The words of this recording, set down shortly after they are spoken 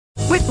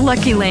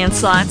Lucky Land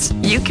Slots,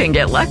 you can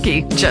get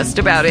lucky just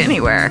about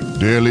anywhere.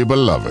 Dearly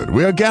beloved,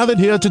 we are gathered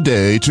here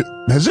today to...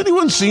 Has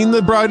anyone seen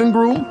the bride and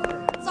groom?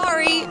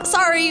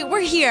 Sorry, we're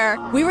here.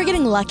 We were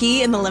getting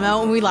lucky in the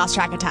limo and we lost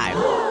track of time.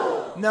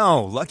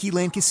 No, Lucky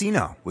Land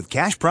Casino, with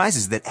cash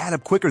prizes that add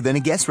up quicker than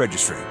a guest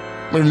registry.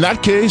 In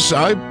that case,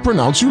 I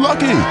pronounce you lucky.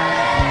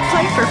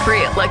 Play for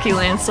free at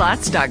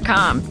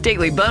LuckyLandSlots.com.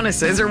 Daily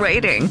bonuses are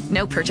waiting.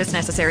 No purchase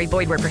necessary.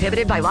 Void where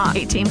prohibited by law.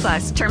 18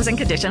 plus. Terms and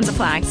conditions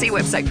apply. See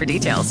website for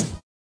details.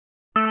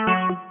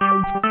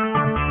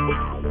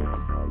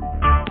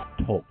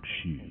 Talk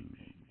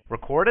shoes.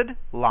 Recorded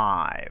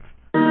live.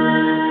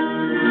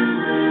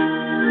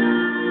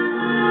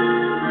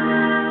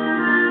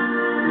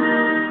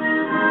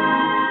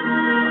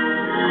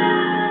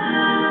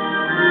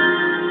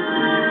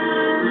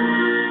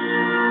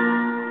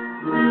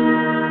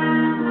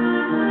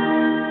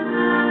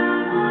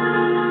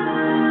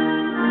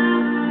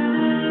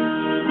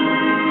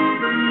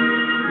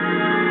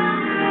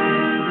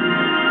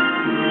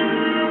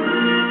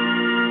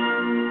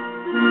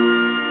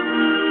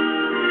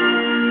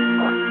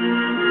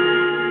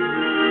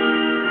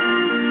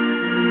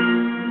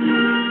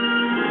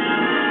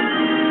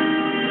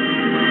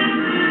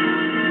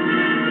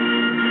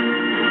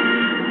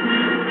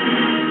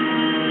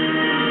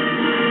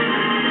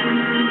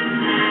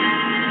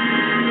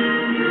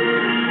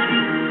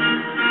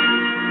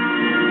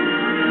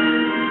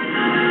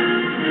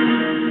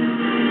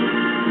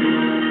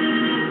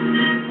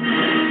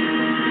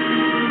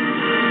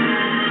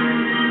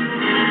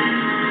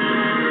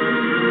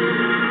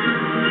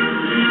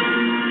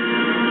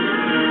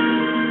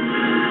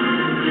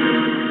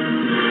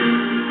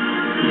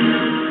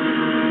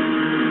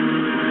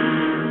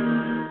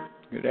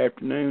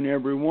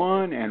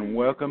 Everyone, and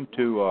welcome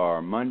to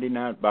our Monday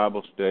night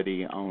Bible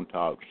study on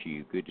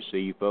TalkShoe. Good to see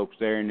you folks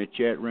there in the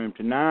chat room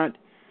tonight.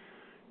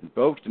 And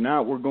folks,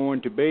 tonight we're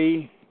going to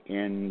be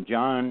in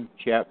John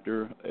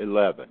chapter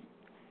 11,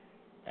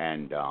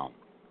 and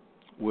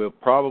we'll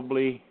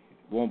probably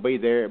won't be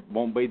there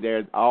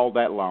all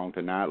that long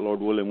tonight.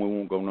 Lord willing, we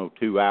won't go no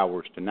 2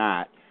 hours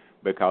tonight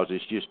because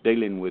it's just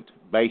dealing with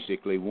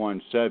basically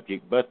one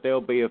subject. But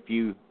there'll be a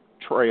few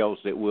trails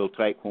that we'll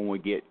take when we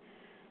get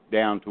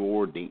down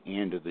toward the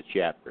end of the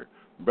chapter.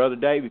 Brother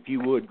Dave, if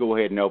you would, go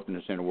ahead and open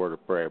us in a word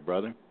of prayer,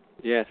 brother.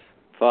 Yes.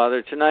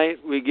 Father, tonight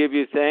we give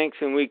you thanks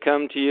and we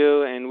come to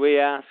you and we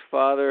ask,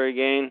 Father,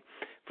 again,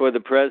 for the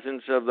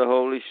presence of the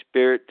Holy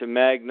Spirit to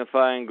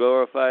magnify and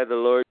glorify the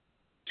Lord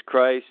Jesus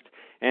Christ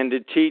and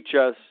to teach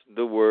us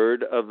the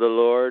word of the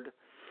Lord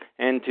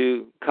and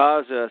to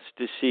cause us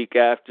to seek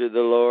after the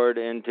Lord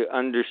and to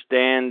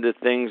understand the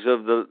things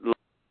of the Lord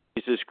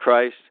Jesus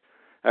Christ,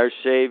 our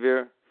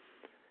Savior.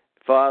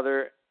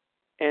 Father,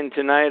 and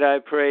tonight I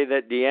pray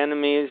that the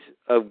enemies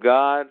of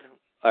God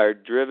are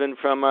driven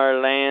from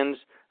our lands.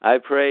 I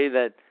pray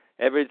that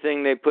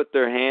everything they put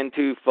their hand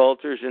to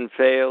falters and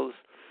fails.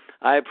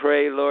 I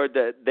pray, Lord,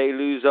 that they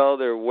lose all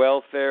their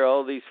welfare,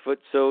 all these foot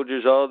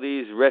soldiers, all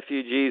these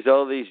refugees,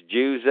 all these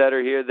Jews that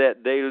are here,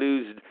 that they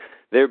lose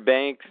their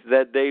banks,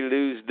 that they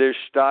lose their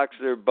stocks,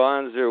 their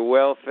bonds, their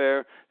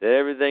welfare, that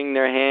everything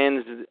their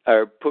hands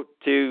are put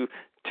to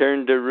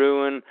turn to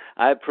ruin.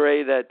 I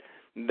pray that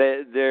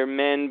their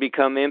men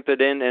become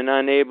impotent and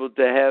unable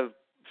to have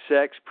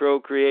sex,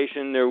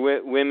 procreation. Their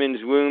women's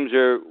wombs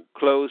are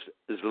closed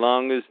as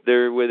long as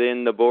they're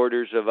within the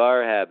borders of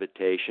our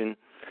habitation.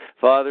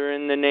 Father,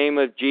 in the name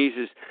of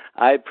Jesus,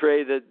 I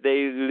pray that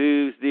they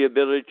lose the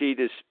ability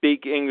to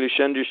speak English,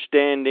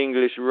 understand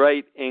English,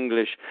 write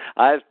English.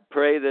 I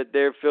pray that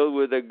they're filled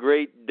with a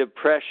great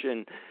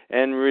depression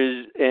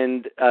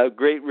and a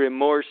great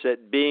remorse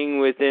at being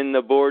within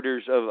the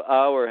borders of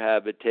our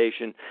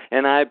habitation.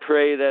 And I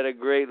pray that a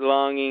great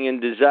longing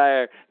and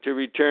desire to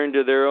return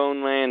to their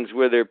own lands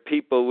where they're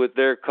people with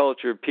their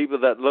culture, people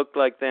that look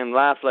like them,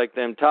 laugh like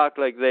them, talk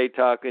like they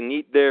talk, and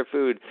eat their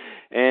food,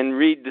 and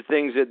read the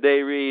things that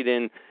they read,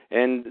 and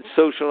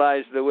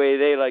socialize the way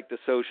they like to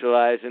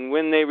socialize. And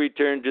when they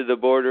return to the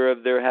border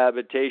of their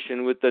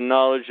habitation with the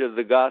knowledge of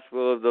the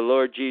gospel of the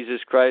Lord Jesus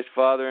Christ,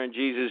 Father, in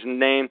Jesus'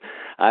 name,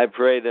 I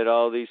pray that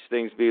all these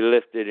things be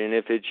lifted. And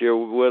if it's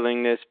your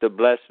willingness to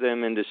bless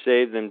them and to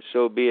save them,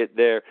 so be it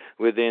there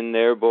within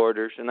their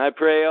borders. And I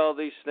pray all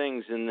these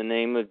things in the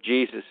name of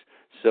Jesus,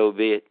 so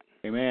be it.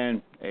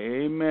 Amen.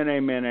 Amen,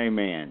 amen,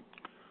 amen.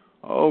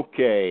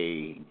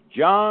 Okay,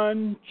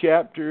 John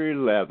chapter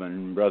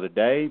 11. Brother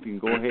Dave, you can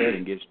go ahead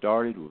and get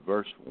started with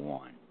verse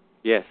 1.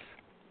 Yes.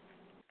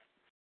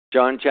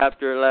 John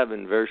chapter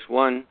 11, verse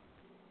 1.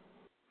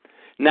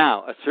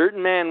 Now, a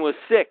certain man was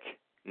sick,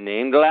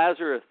 named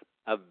Lazarus,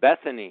 of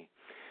Bethany,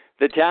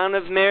 the town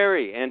of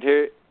Mary, and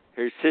her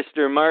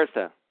sister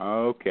Martha.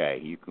 Okay,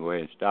 you can go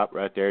ahead and stop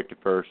right there at the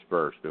first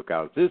verse,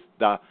 because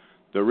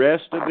the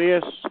rest of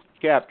this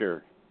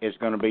chapter is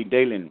going to be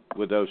dealing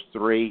with those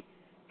three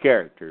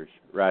characters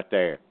right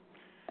there.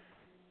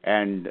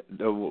 And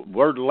the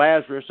word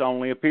Lazarus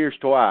only appears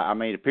twice. I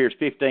mean, it appears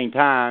 15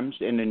 times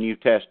in the New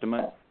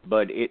Testament,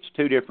 but it's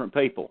two different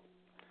people.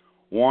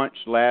 Once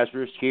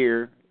Lazarus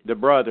here, the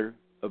brother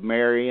of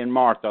Mary and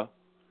Martha,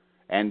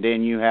 And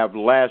then you have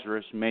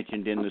Lazarus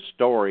mentioned in the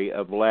story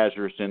of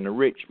Lazarus and the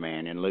rich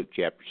man in Luke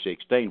chapter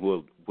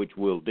 16, which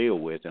we'll deal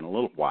with in a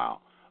little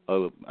while.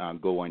 I'll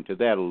go into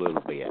that a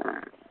little bit.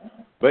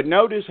 But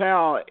notice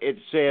how it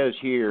says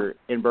here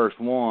in verse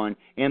 1,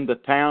 in the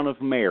town of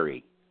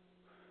Mary.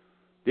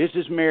 This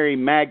is Mary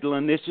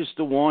Magdalene. This is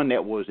the one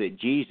that was at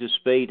Jesus'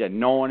 feet,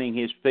 anointing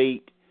his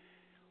feet,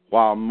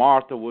 while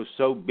Martha was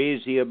so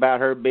busy about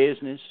her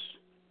business.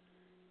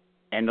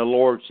 And the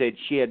Lord said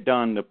she had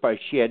done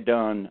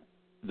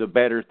the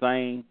better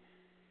thing.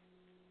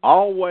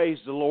 Always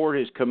the Lord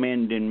is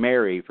commending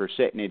Mary for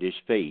sitting at his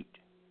feet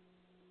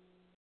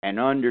and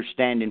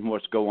understanding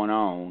what's going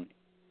on,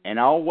 and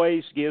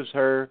always gives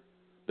her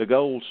the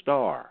gold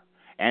star.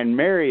 And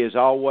Mary is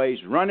always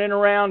running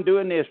around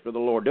doing this for the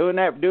Lord, doing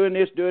that, doing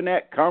this, doing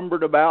that,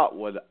 cumbered about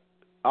with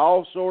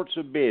all sorts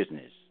of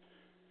business.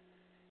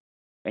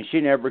 And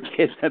she never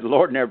gets, the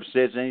Lord never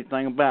says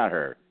anything about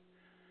her.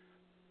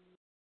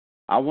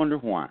 I wonder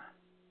why.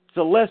 It's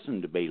a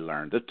lesson to be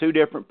learned, the two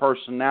different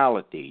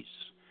personalities.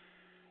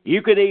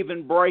 You could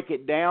even break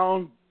it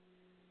down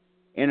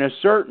in a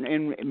certain,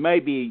 and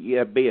maybe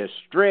be a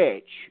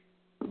stretch,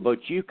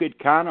 but you could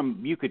kind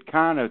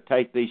of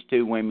take these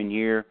two women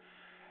here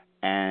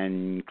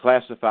and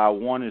classify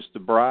one as the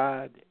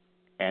bride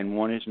and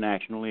one as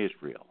national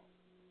Israel.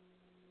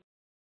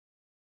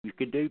 You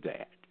could do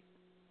that.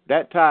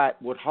 That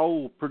type would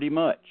hold pretty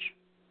much.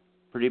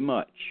 It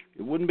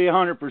wouldn't be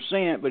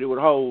 100%, but it would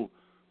hold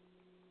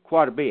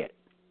quite a bit.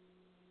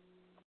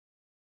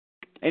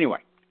 Anyway,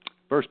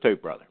 verse 2,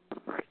 brother.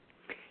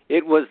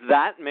 It was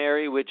that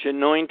Mary which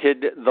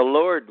anointed the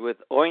Lord with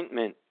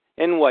ointment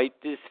and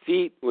wiped his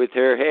feet with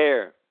her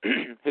hair,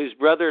 whose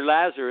brother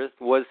Lazarus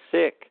was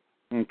sick.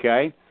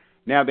 Okay.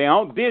 Now,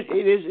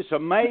 it's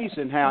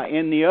amazing how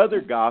in the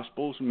other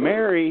Gospels,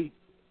 Mary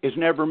is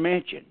never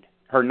mentioned.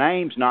 Her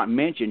name's not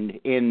mentioned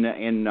in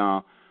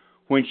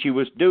when she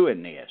was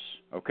doing this,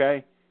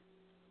 okay?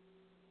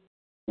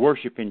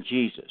 Worshiping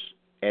Jesus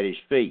at his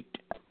feet.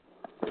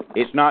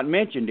 It's not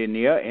mentioned in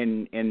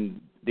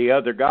the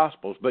other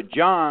Gospels, but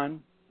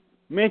John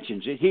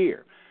mentions it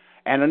here.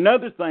 And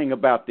another thing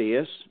about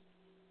this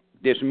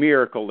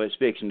miracle that's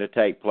fixing to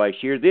take place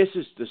here, this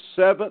is the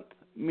seventh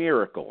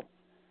miracle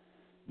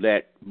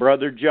that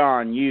Brother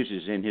John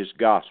uses in his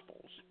Gospels.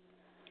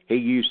 He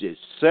uses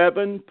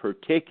 7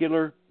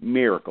 particular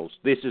miracles.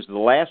 This is the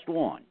last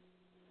one,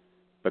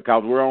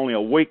 because we're only a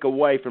week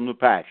away from the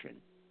Passion.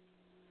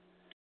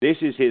 This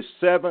is his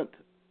 7th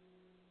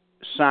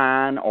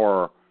sign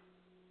or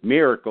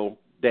miracle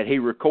that he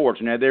records.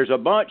 Now, there's a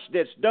bunch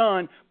that's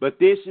done, but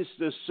this is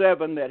the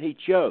 7 that he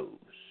chose.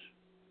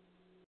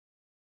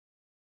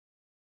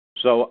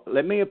 So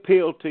let me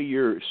appeal to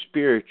your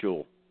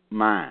spiritual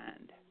mind.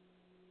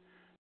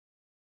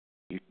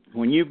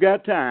 When you've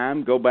got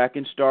time, go back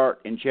and start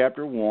in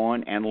chapter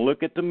 1 and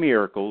look at the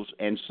miracles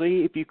and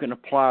see if you can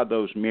apply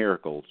those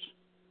miracles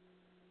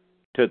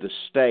to the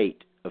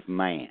state of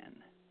man.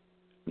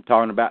 I'm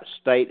talking about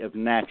state of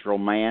natural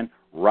man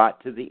right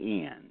to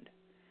the end.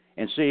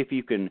 And see if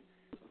you can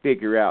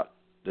figure out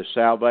the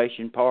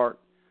salvation part,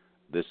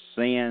 the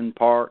sin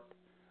part,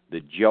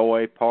 the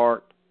joy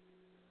part,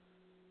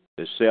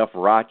 the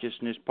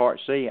self-righteousness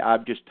part. See,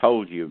 I've just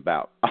told you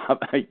about.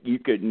 You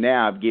could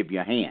now give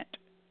you a hint.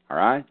 All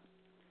right?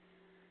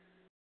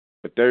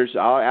 But there's,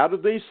 out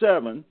of these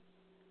 7,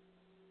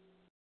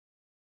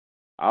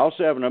 all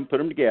 7 of them, put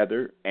them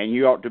together, and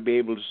you ought to be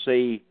able to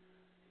see,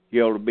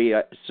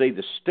 see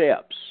the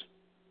steps.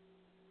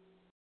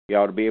 You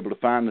ought to be able to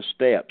find the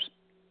steps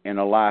in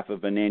the life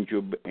of an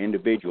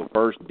individual.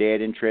 First,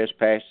 dead in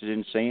trespasses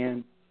and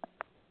sin.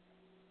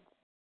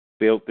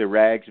 Filthy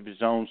rags of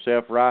his own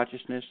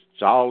self-righteousness.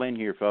 It's all in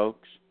here,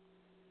 folks.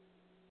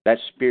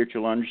 That's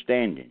spiritual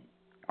understanding.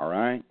 All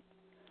right?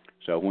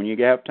 So when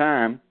you have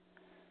time,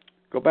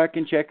 go back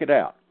and check it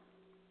out.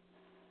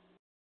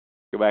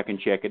 Go back and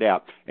check it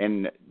out.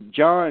 And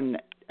John,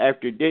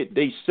 after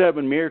these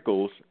 7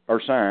 miracles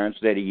or signs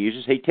that he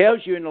uses, he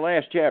tells you in the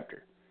last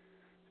chapter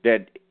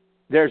that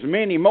there's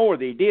many more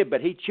that he did,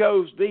 but he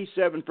chose these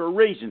 7 for a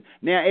reason.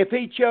 Now, if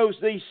he chose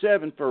these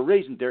 7 for a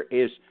reason,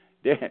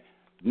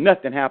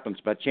 nothing happens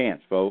by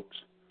chance, folks.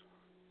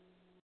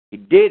 He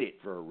did it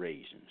for a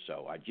reason.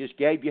 So I just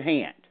gave you a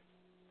hint.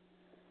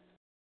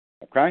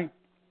 Okay?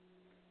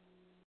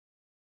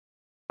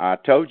 I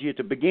told you at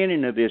the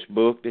beginning of this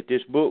book that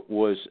this book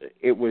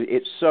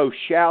it's so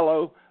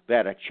shallow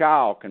that a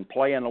child can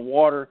play in the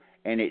water,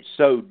 and it's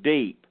so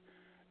deep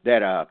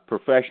that a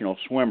professional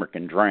swimmer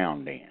can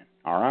drown in.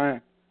 All right?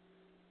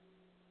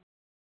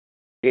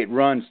 It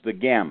runs the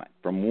gamut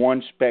from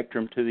one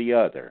spectrum to the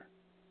other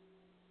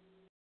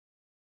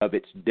of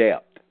its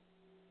depth.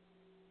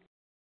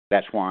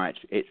 That's why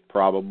it's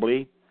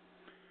probably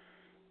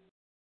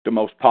the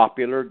most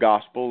popular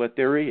gospel that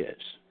there is.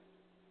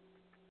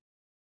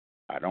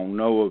 I don't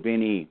know of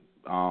any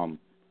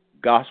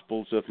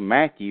Gospels of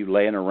Matthew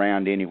laying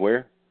around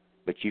anywhere,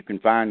 but you can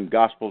find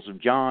Gospels of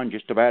John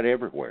just about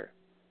everywhere.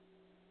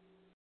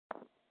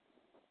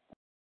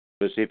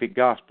 Specific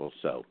Gospels,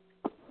 so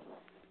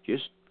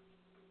just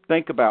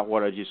think about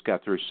what I just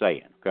got through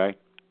saying, okay?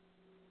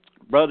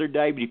 Brother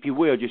David, if you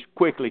will, just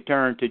quickly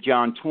turn to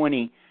John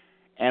 20,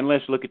 and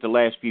let's look at the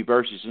last few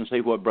verses and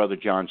see what Brother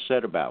John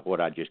said about what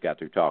I just got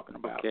through talking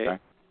about, okay?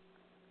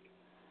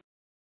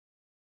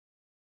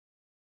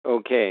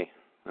 Okay.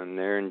 I'm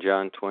there in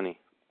John 20.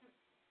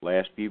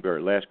 Last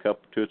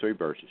couple, 2 or 3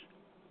 verses.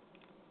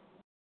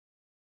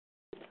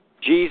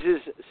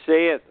 Jesus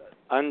saith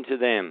unto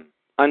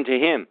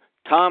him,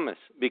 Thomas,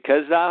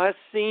 because thou hast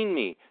seen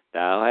me,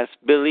 thou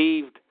hast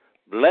believed.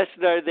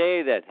 Blessed are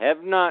they that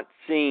have not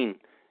seen,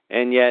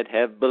 and yet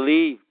have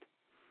believed.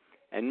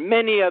 And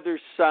many other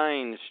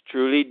signs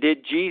truly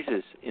did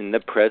Jesus in the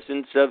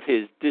presence of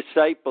his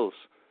disciples,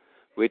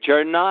 which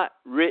are not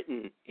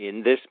written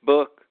in this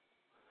book.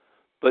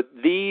 But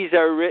these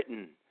are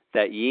written,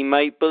 that ye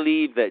might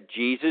believe that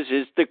Jesus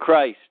is the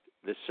Christ,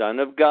 the Son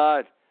of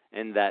God,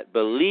 and that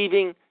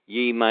believing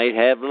ye might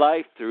have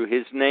life through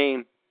his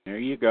name. There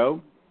you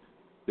go.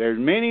 There's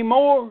many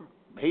more,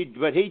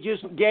 but he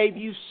just gave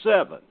you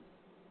 7.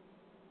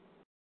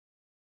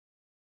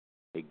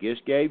 He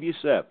just gave you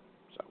 7.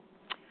 So,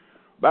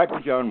 back to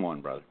John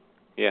 1, brother.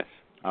 Yes.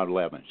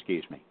 11,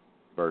 excuse me.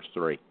 Verse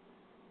 3.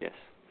 Yes.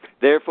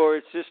 Therefore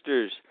his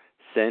sisters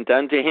sent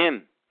unto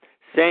him,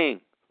 saying,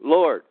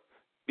 Lord,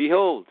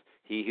 behold,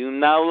 he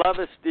whom thou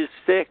lovest is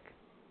sick.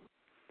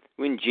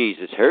 When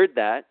Jesus heard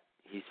that,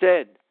 he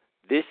said,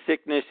 This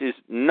sickness is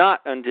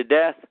not unto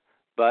death,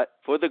 but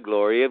for the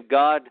glory of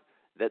God,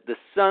 that the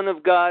Son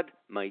of God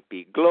might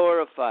be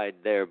glorified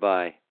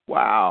thereby.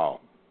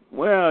 Wow.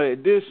 Well,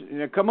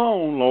 come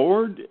on,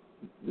 Lord.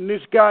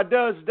 This guy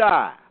does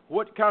die.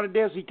 What kind of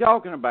death is he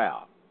talking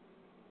about?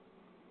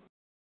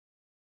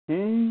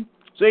 See,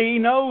 he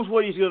knows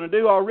what he's going to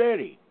do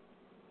already.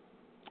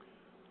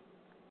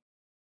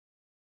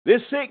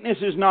 This sickness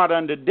is not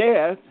unto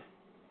death.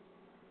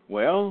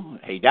 Well,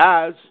 he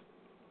dies.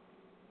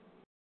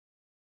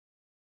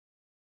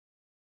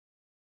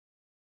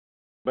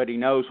 But he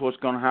knows what's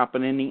going to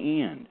happen in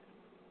the end.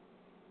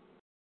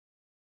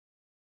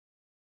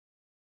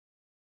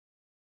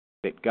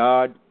 That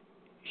God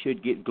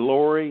should get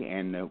glory,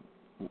 and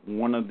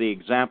one of the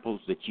examples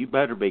that you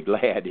better be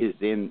glad is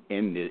in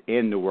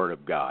the Word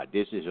of God.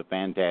 This is a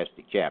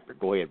fantastic chapter.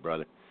 Go ahead,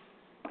 brother.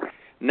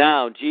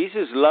 Now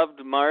Jesus loved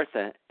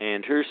Martha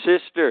and her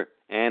sister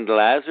and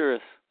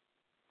Lazarus.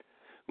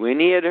 When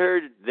he had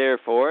heard,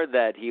 therefore,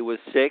 that he was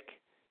sick,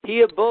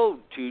 he abode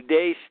 2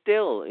 days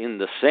still in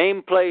the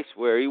same place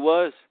where he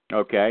was.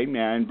 Okay,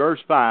 now in verse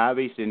 5,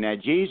 he said, Now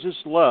Jesus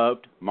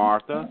loved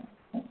Martha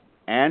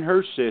and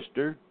her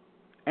sister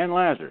and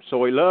Lazarus.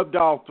 So he loved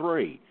all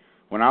 3.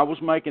 When I was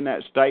making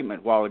that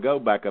statement a while ago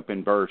back up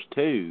in verse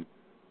 2,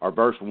 or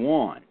verse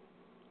 1,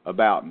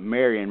 about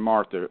Mary and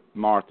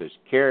Martha's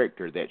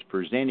character that's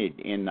presented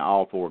in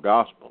all 4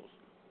 Gospels,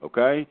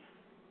 okay?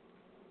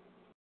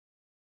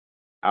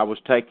 I was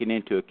taking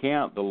into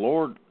account the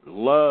Lord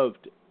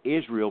loved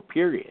Israel,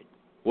 period,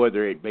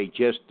 whether it be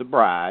just the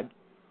bride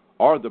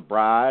or the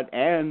bride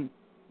and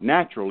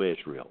natural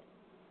Israel.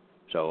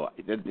 So,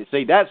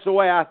 see, that's the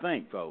way I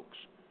think, folks.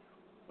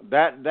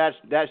 That's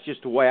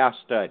just the way I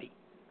study.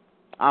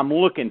 I'm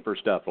looking for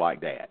stuff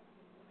like that.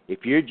 If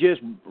you're just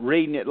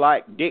reading it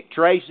like Dick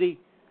Tracy,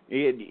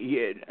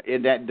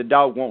 that the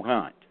dog won't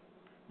hunt.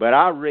 But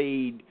I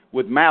read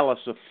with malice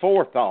of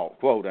forethought,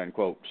 quote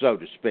unquote, so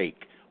to speak,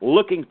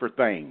 looking for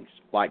things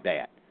like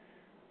that.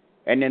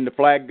 And then the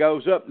flag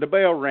goes up, the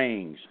bell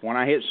rings when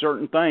I hit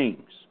certain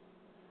things.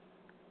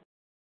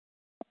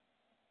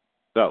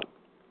 So,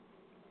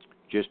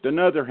 just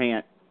another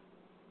hint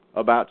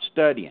about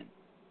studying.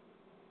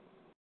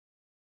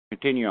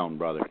 Continue on,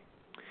 brother.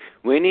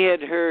 When he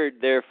had heard,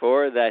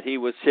 therefore, that he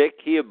was sick,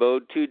 he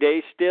abode 2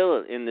 days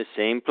still in the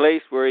same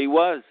place where he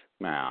was.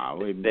 Now,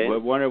 I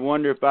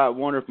wonder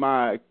if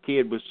my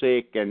kid was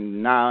sick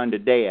and nigh unto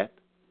death,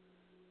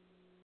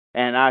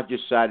 and I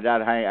just decided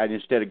I'd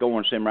instead of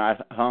going somewhere,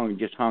 I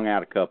just hung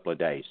out a couple of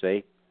days.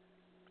 See,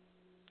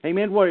 he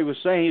meant what he was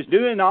saying. He's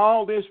doing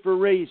all this for a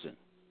reason.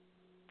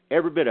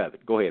 Every bit of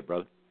it. Go ahead,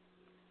 brother.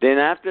 Then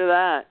after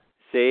that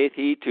saith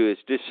he to his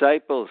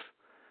disciples,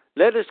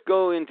 Let us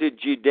go into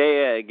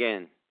Judea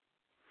again.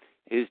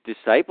 His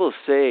disciples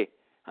say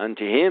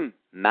unto him,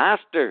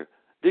 Master,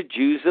 the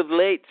Jews of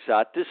late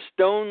sought to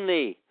stone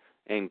thee,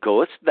 and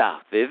goest thou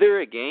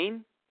thither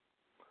again?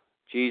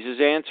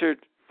 Jesus answered,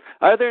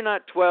 Are there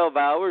not 12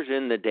 hours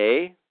in the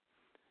day?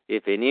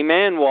 If any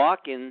man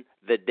walk in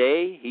the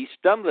day, he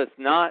stumbleth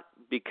not,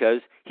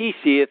 because he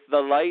seeth the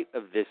light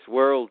of this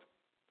world.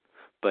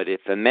 But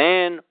if a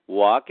man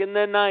walk in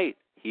the night,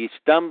 he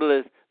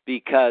stumbleth,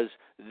 because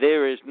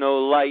there is no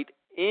light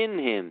in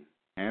him.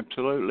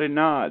 Absolutely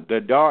not.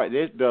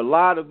 The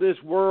light of this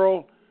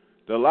world,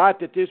 the light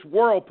that this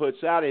world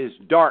puts out is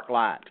dark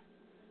light.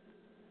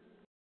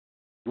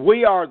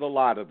 We are the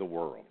light of the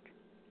world.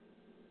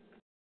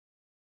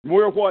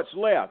 We're what's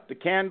left, the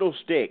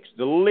candlesticks,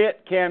 the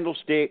lit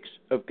candlesticks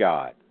of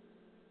God,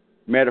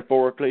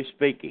 metaphorically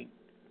speaking.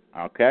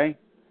 Okay?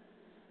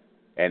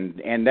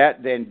 And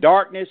that then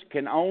darkness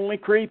can only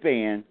creep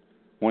in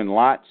when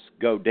lights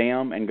go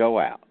dim and go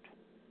out.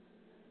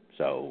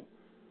 So,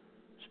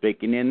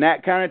 speaking in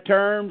that kind of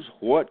terms,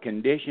 what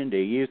condition do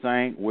you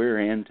think we're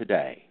in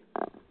today?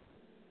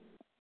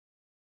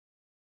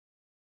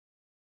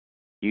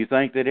 You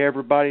think that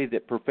everybody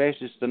that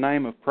professes the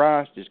name of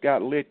Christ has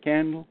got a lit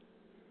candle?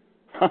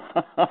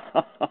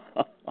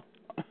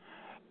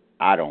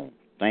 I don't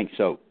think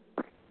so.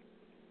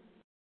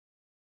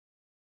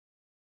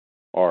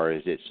 Or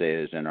as it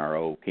says in our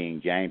old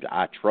King James,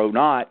 I trow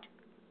not.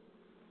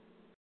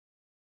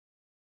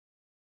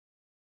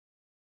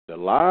 The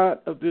light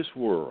of this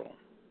world.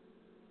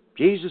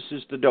 Jesus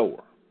is the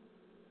door.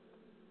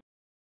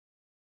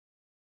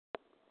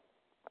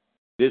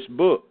 This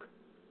book,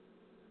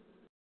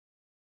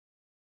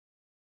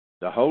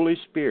 the Holy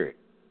Spirit,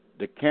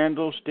 the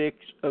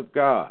candlesticks of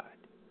God,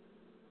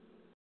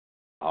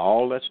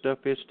 all that stuff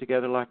fits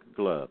together like a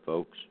glove,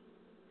 folks.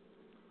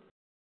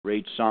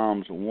 Read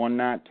Psalms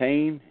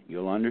 119,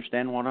 you'll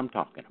understand what I'm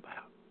talking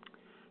about.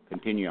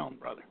 Continue on,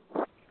 brother.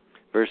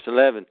 Verse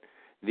 11,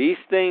 These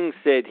things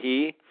said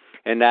he,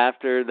 and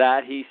after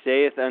that he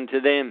saith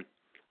unto them,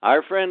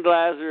 Our friend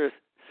Lazarus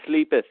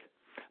sleepeth,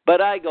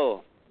 but I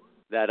go,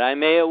 that I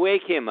may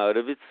awake him out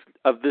of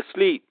the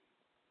sleep.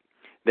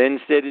 Then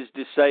said his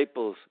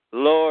disciples,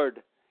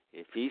 Lord,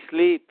 if he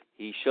sleep,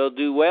 he shall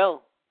do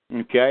well.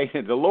 Okay,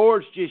 the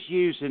Lord's just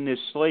using this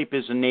sleep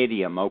as an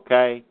idiom,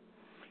 okay?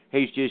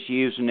 He's just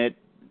using it.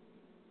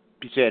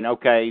 He said,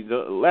 okay,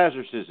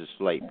 Lazarus is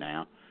asleep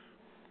now.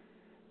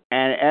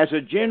 And as a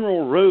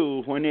general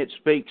rule, when it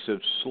speaks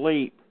of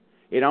sleep,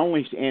 it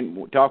only,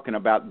 and talking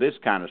about this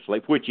kind of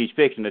sleep, which he's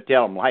fixing to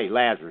tell them, hey,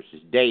 Lazarus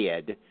is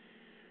dead.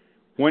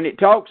 When it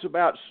talks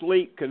about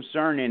sleep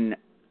concerning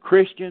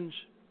Christians,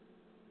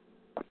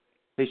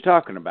 he's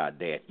talking about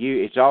death.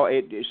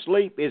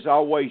 Sleep is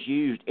always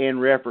used in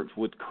reference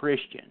with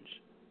Christians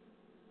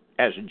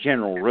as a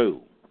general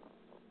rule.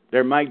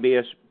 There may be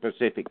a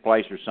specific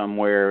place or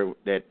somewhere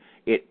that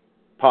it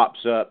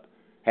pops up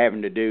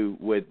having to do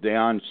with the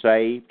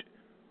unsaved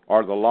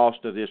or the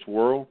lost of this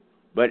world.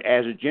 But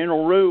as a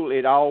general rule,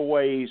 it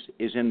always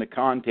is in the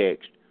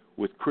context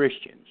with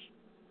Christians.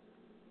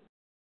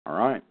 All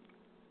right?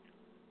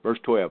 Verse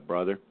 12,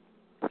 brother.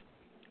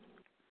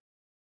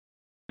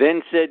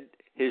 Then said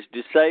his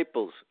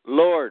disciples,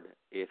 Lord,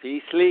 if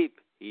he sleep,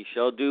 he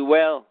shall do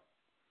well.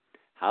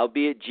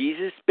 Howbeit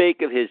Jesus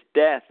spake of his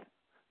death,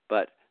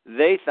 but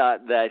they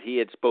thought that he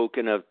had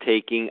spoken of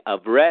taking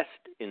of rest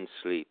in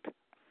sleep.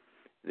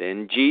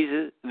 Then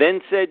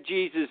said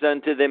Jesus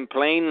unto them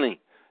plainly,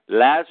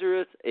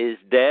 Lazarus is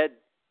dead,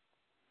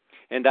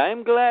 and I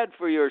am glad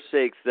for your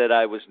sakes that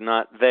I was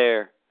not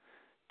there,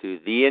 to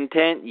the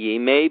intent ye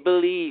may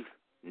believe.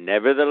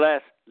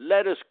 Nevertheless,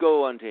 let us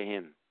go unto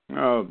him.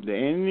 Oh, the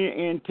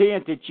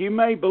intent that you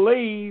may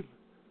believe.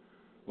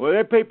 Well,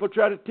 there people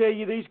try to tell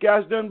you these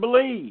guys done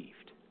believed.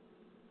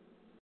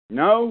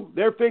 No,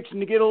 they're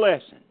fixing to get a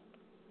lesson.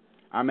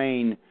 I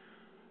mean,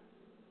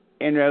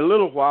 in a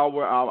little while,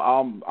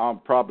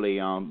 I'll probably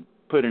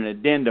put an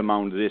addendum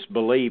on this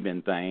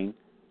believing thing,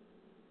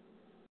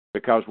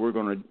 because we're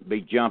going to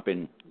be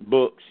jumping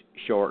books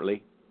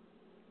shortly.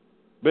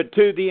 But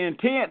to the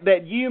intent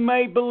that you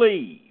may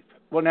believe.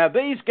 Well, now,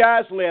 these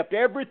guys left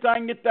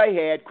everything that they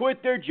had,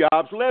 quit their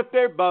jobs, left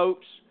their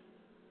boats,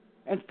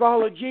 and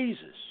followed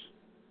Jesus.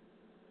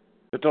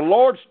 But the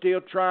Lord's still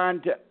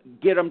trying to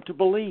get them to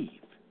believe.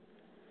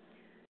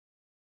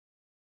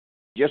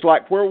 Just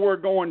like where we're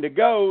going to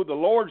go, the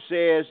Lord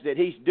says that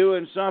He's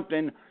doing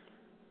something.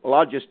 Well,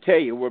 I'll just tell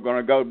you, we're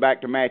going to go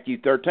back to Matthew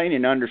 13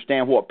 and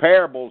understand what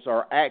parables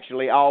are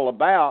actually all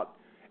about.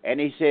 And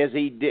He says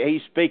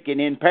He's speaking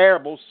in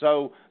parables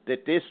so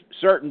that this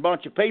certain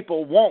bunch of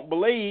people won't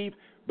believe,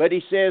 but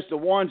He says the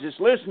ones that's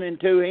listening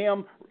to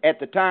Him at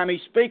the time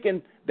He's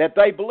speaking, that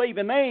they believe,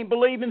 and they ain't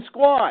believing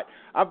squat.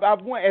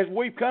 As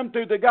we've come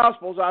through the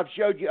Gospels, I've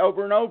showed you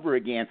over and over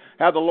again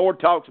how the Lord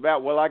talks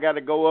about, well, I got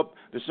to go up,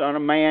 the Son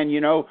of Man,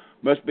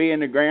 must be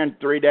in the ground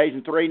 3 days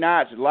and 3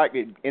 nights, like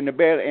in the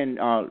belly,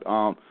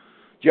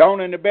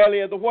 Jonah in the belly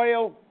of the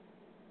whale.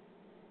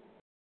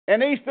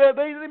 And these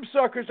them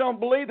suckers don't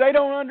believe. They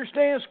don't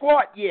understand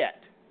squat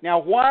yet. Now,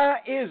 why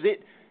is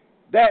it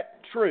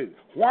that true?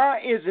 Why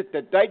is it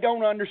that they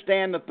don't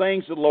understand the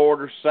things the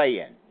Lord are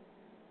saying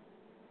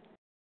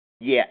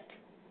yet?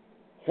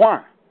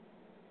 Why?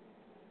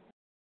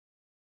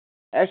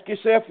 Ask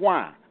yourself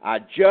why. I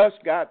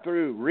just got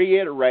through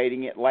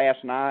reiterating it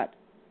last night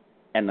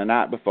and the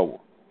night before.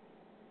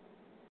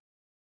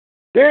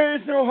 There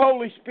is no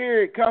Holy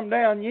Spirit come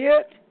down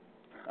yet.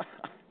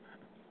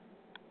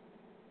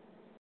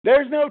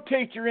 There's no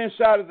teacher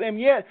inside of them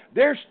yet.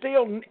 They're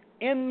still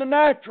in the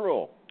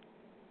natural.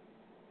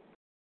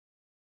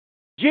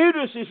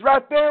 Judas is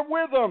right there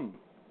with them.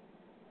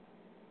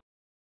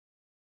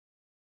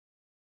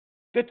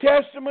 The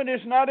Testament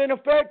is not in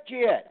effect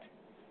yet.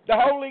 The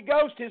Holy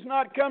Ghost has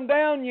not come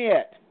down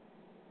yet.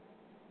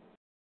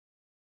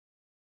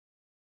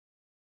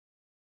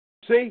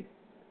 See?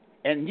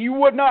 And you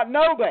would not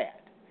know that.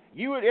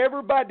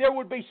 There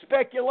would be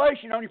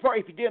speculation on your part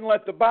if you didn't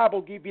let the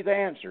Bible give you the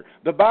answer.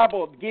 The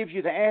Bible gives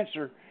you the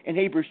answer in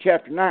Hebrews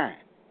chapter 9.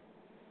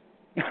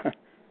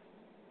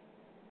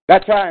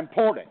 That's how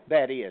important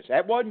that is.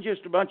 That wasn't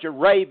just a bunch of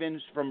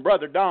ravings from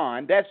Brother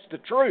Don. That's the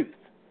truth.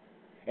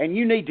 And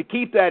you need to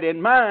keep that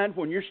in mind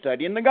when you're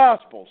studying the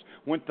Gospels,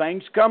 when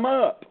things come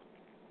up.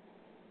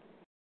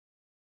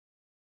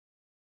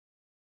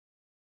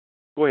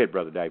 Go ahead,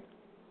 Brother David.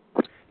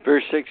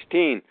 Verse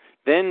 16,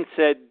 Then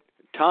said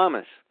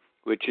Thomas,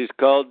 which is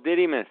called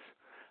Didymus,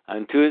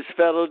 unto his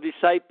fellow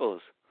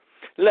disciples,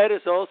 Let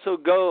us also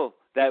go,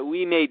 that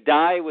we may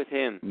die with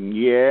him.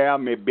 Yeah,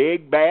 me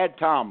big bad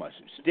Thomas,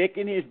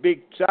 sticking his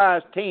big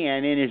size 10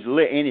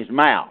 in his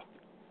mouth.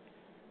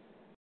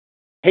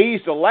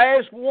 He's the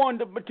last one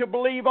to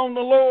believe on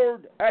the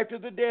Lord after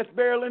the death,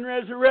 burial, and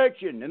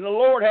resurrection. And the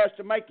Lord has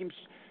to make him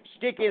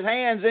stick his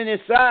hands in his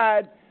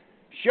side,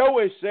 show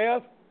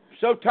himself,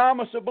 so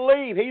Thomas will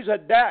believe. He's a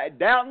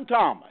doubting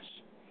Thomas.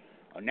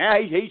 Now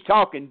he's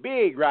talking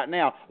big right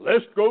now.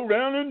 Let's go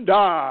down and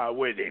die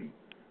with him.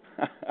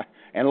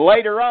 And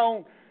later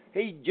on,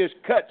 he just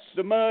cuts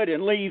the mud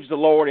and leaves the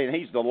Lord, and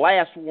he's the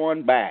last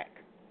one back.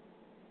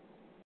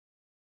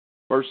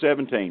 Verse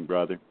 17,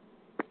 brother.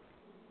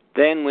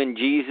 Then when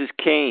Jesus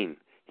came,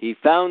 he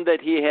found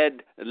that he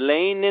had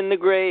lain in the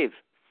grave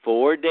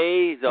 4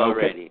 days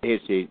already.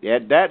 Okay.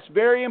 That's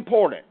very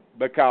important,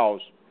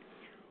 because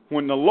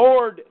when the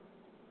Lord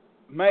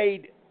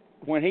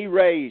when he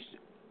raised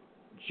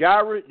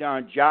Jairus,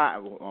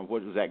 what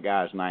was that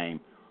guy's name?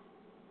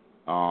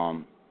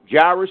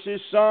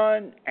 Jairus'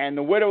 son and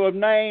the widow of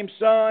Nain's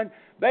son,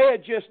 they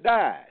had just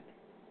died.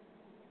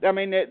 I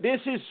mean, this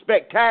is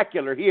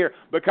spectacular here,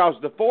 because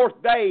the fourth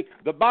day,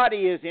 the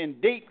body is in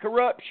deep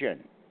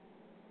corruption.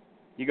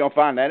 You're going to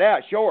find that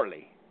out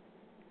shortly.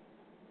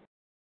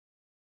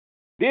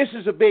 This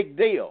is a big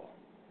deal,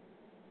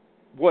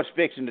 what's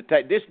fixing to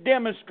take. This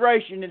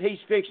demonstration that he's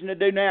fixing to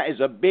do now is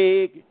a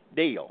big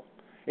deal.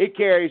 It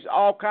carries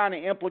all kind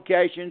of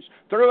implications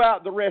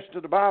throughout the rest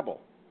of the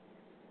Bible.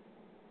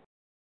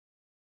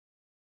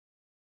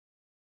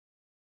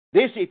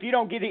 This, if you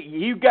don't get it,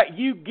 you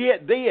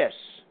get this,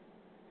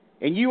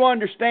 and you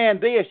understand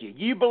this.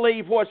 You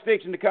believe what's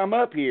fixing to come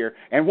up here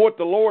and what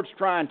the Lord's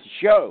trying to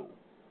show.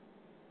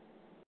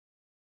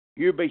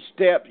 You'll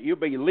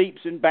be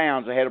leaps and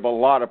bounds ahead of a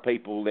lot of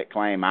people that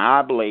claim,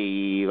 I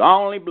believe,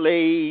 only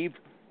believe.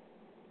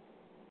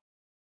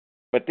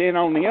 But then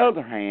on the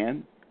other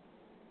hand,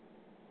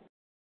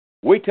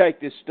 we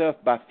take this stuff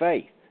by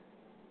faith.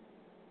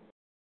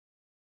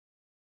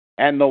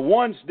 And the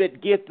ones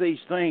that get these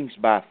things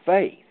by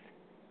faith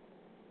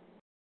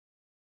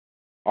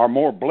are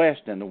more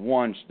blessed than the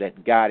ones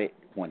that got it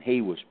when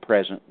he was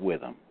present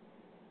with them,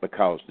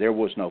 because there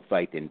was no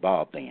faith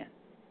involved then.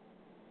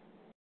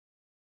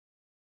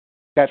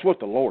 That's what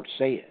the Lord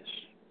says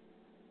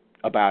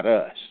about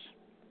us.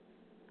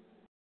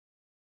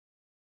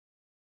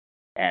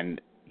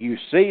 And you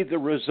see the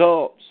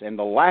results and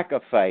the lack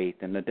of faith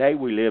in the day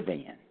we live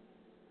in.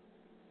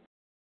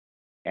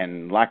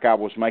 And like I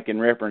was making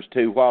reference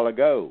to a while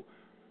ago,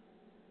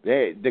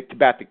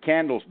 about the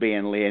candles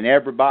being lit, and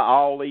everybody,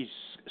 all these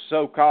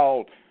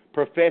so-called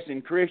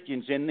professing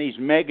Christians in these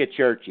mega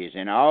churches,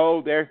 and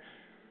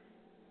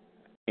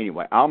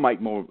anyway, I'll make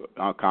more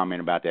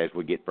comment about that as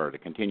we get further.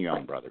 Continue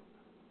on, brother.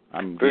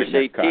 Verse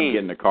 18. I'm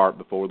getting the cart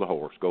before the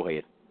horse. Go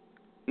ahead.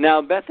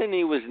 Now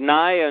Bethany was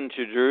nigh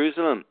unto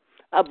Jerusalem,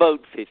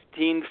 about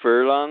 15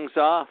 furlongs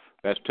off.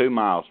 That's 2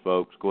 miles,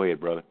 folks. Go ahead,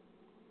 brother.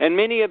 And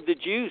many of the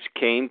Jews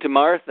came to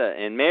Martha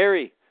and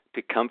Mary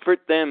to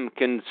comfort them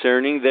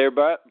concerning their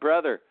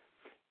brother.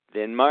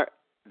 Then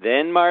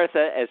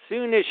Martha, as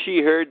soon as she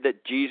heard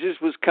that Jesus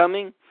was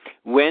coming,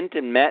 went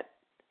and met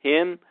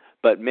him,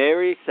 but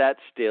Mary sat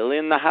still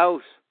in the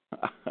house.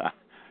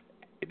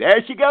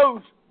 There she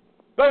goes.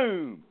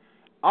 Boom.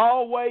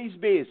 Always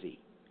busy.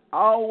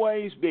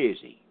 Always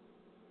busy.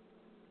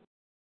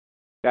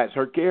 That's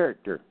her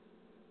character.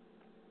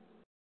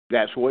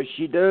 That's what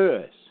she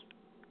does.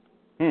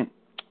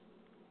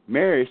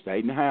 Mary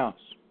stayed in the house.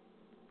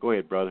 Go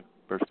ahead, brother.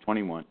 Verse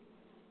 21.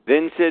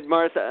 Then said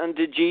Martha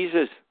unto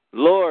Jesus,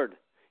 Lord,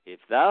 if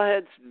thou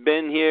hadst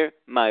been here,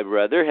 my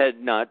brother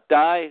had not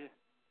died.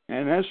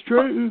 And that's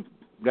true.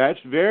 That's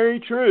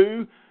very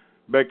true,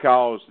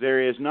 because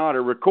there is not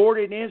a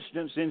recorded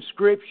instance in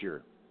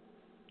Scripture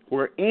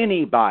where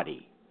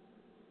anybody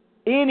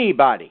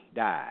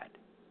died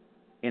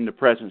in the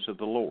presence of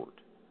the Lord.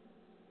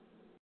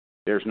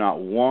 There's not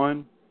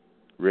one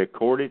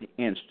recorded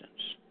instance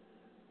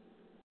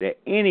that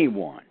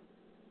anyone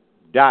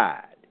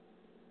died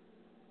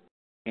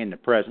in the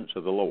presence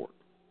of the Lord.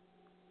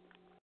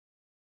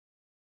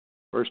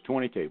 Verse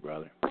 22,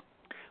 brother.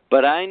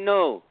 But I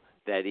know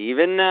that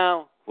even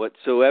now,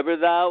 whatsoever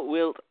thou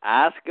wilt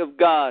ask of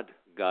God,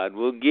 God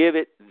will give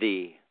it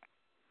thee.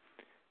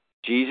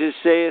 Jesus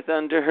saith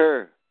unto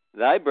her,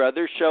 Thy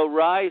brother shall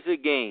rise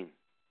again.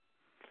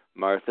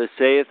 Martha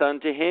saith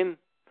unto him,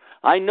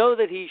 I know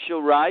that he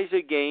shall rise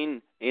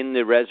again in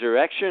the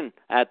resurrection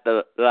at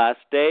the last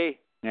day.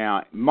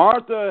 Now,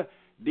 Martha,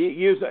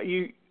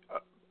 you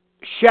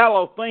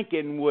shallow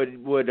thinking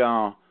would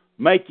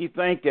make you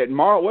think that,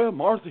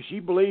 Martha, she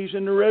believes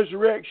in the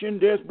resurrection,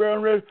 death, burial,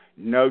 and resurrection.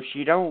 No,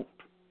 she don't.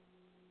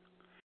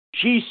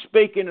 She's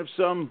speaking of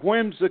some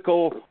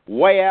whimsical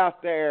way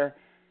out there.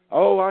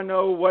 Oh, I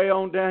know, way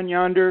on down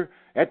yonder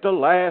at the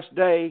last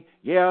day.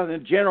 Yeah, the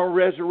general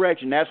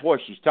resurrection. That's what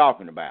she's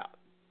talking about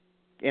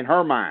in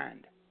her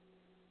mind.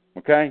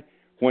 Okay?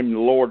 When the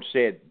Lord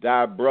said,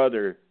 thy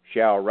brother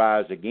shall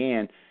rise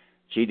again,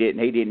 he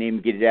didn't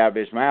even get it out of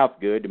his mouth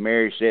good.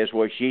 Mary says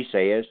what she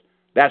says.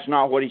 That's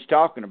not what he's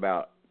talking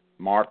about,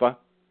 Martha.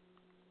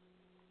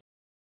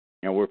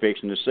 And we're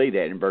fixing to see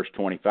that in verse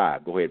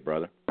 25. Go ahead,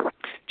 brother.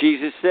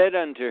 Jesus said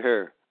unto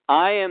her,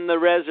 I am the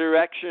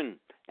resurrection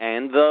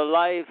and the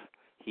life.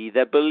 He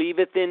that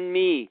believeth in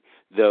me,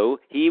 though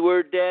he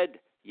were dead,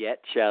 yet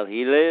shall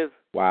he live.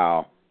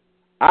 Wow.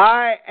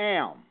 I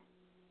am.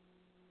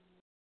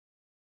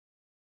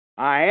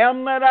 I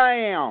am that I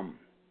am.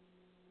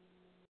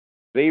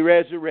 The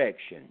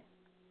resurrection.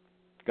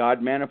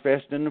 God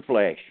manifest in the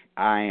flesh.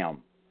 I am.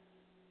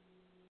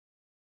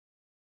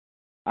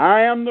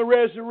 I am the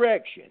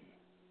resurrection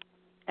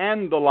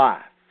and the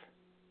life.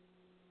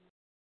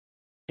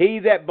 He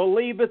that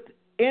believeth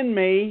in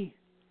me,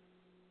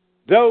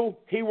 though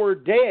he were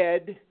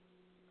dead,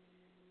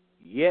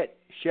 yet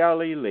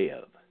shall he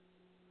live.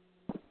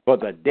 For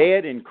the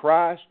dead in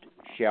Christ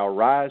shall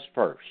rise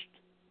first.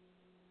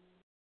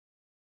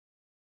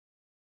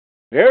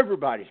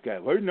 Everybody's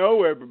got, we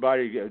know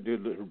everybody,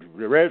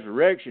 the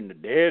resurrection, the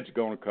dead's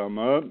going to come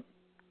up. Is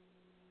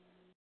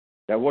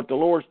that what the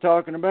Lord's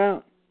talking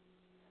about?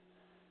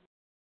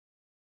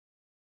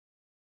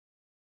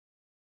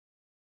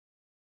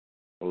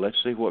 Well, let's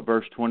see what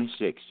verse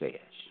 26 says.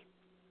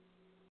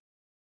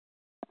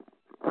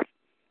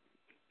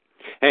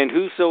 And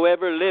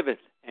whosoever liveth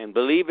and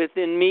believeth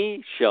in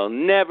me shall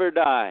never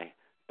die.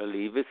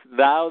 Believest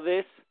thou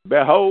this?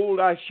 Behold,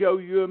 I show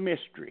you a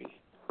mystery.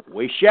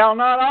 We shall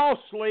not all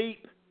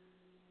sleep.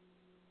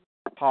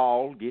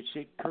 Paul gets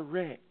it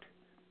correct.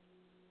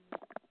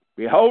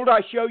 Behold,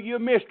 I show you a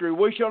mystery.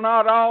 We shall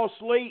not all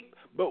sleep,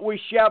 but we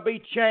shall be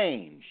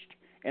changed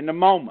in the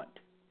moment,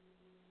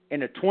 in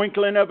the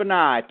twinkling of an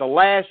eye, at the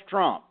last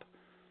trump.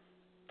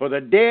 For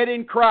the dead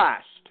in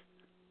Christ,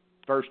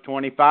 verse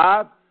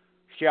 25,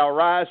 shall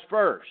rise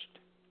first.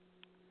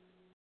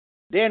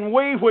 Then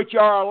we which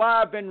are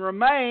alive and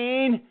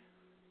remain,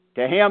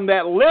 to him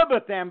that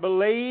liveth and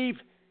believe,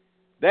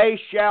 they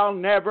shall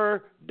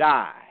never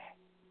die.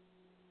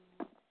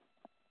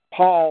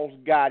 Paul's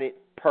got it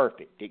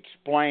perfect.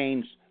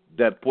 Explains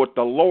what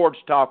the Lord's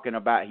talking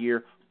about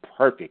here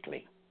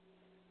perfectly.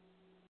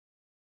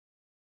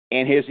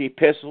 In his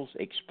epistles,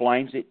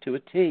 explains it to a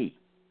T.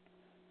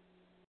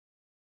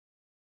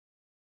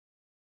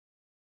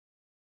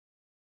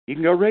 You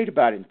can go read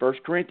about it in 1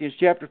 Corinthians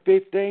chapter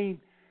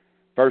 15,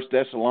 1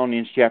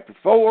 Thessalonians chapter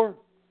 4,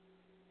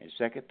 and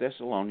 2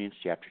 Thessalonians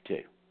chapter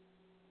 2.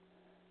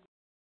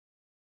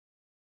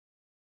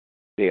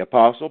 The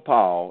Apostle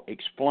Paul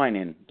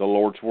explaining the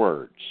Lord's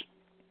words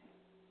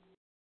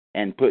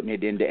and putting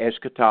it into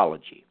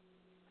eschatology.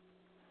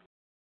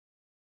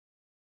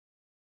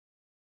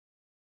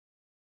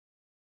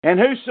 And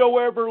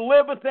whosoever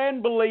liveth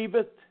and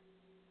believeth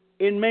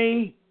in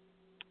me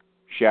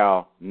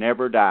shall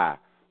never die.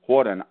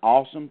 What an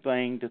awesome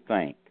thing to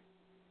think.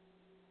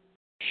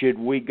 Should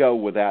we go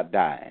without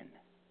dying?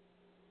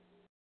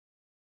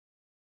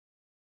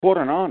 What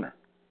an honor.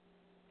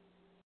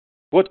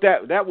 What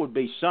that would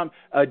be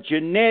a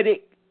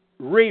genetic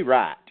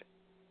rewrite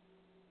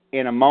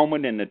in a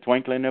moment, in the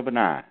twinkling of an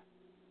eye.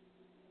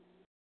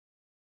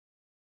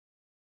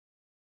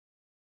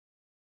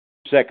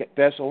 2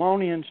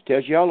 Thessalonians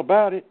tells you all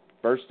about it.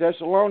 1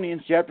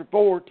 Thessalonians chapter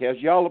 4 tells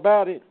you all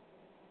about it.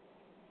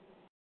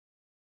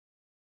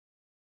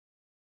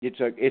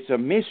 It's a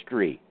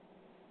mystery.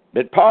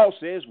 But Paul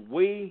says,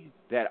 we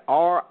that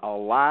are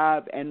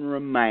alive and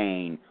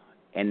remain,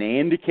 and the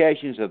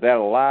indications of that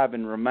alive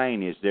and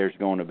remain is there's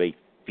going to be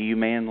few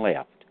men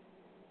left.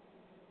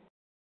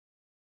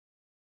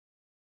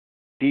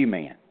 Few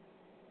men.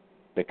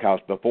 Because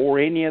before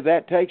any of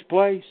that takes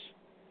place,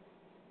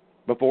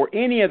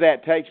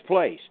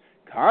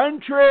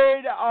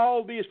 contrary to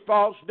all this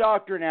false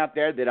doctrine out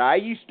there that I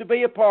used to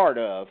be a part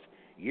of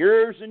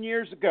years and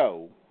years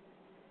ago,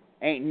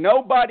 ain't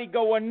nobody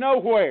going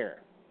nowhere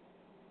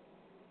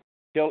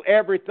till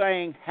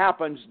everything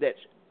happens that's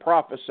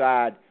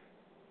prophesied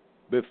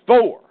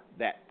before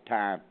that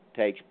time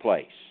takes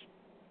place.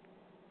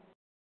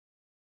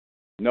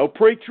 No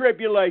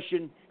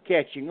pre-tribulation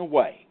catching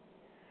away.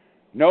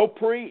 No,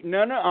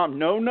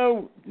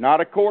 not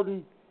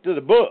according to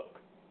the book.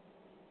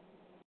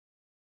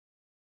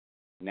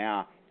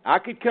 Now, I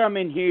could come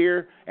in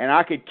here and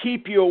I could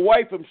keep you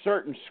away from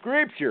certain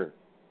scripture,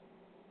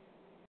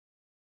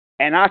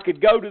 and I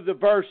could go to the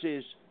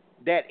verses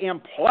that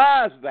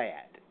implies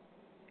that.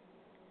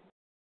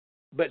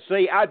 But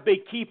see, I'd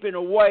be keeping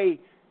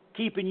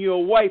you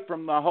away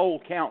from the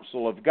whole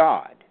counsel of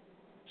God.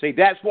 See,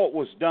 that's what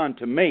was done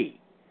to me.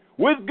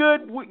 With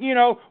good,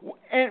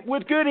 and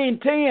with good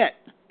intent.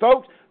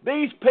 Folks,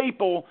 these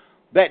people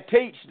that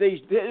teach these.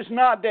 It's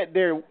not that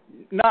they're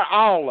not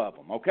all of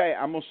them. Okay,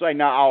 I'm gonna say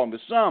not all of them,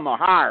 but some are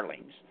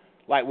hirelings,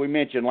 like we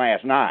mentioned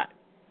last night.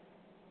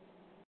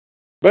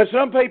 But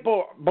some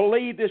people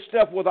believe this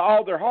stuff with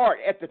all their heart.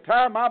 At the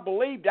time I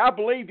believed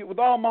it with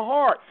all my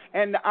heart.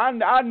 And I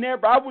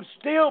would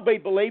still be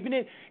believing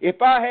it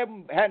if I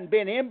hadn't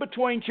been in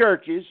between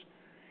churches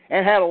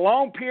and had a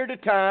long period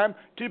of time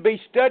to be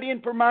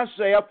studying for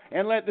myself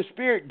and let the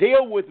Spirit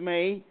deal with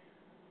me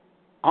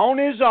on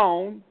His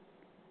own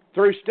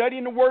through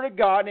studying the Word of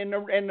God and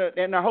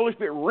the Holy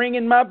Spirit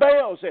ringing my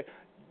bells.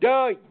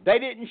 Doug, they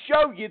didn't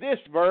show you this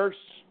verse.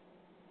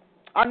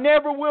 I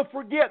never will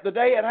forget the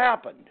day it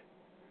happened.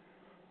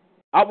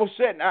 I was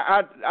sitting,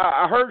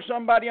 I heard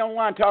somebody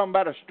online talking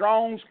about a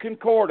Strong's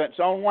Concordance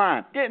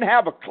online. Didn't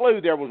have a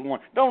clue there was one.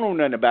 Don't know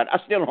nothing about it.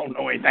 I still don't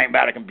know anything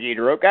about a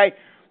computer, okay?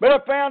 But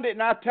I found it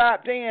and I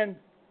typed in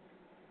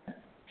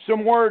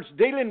some words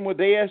dealing with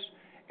this,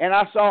 and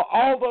I saw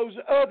all those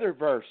other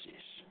verses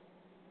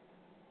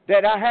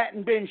that I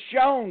hadn't been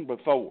shown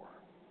before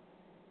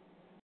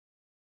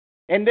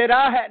and that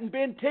I hadn't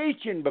been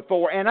teaching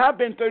before. And I've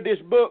been through this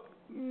book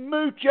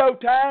mucho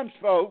times,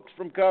 folks,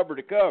 from cover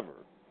to cover.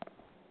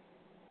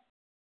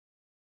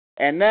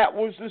 And that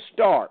was the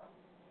start,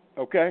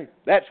 okay?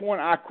 That's when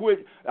I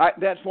quit.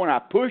 That's when I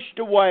pushed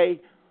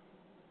away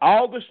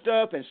all the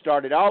stuff and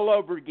started all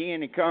over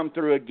again and come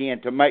through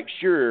again to make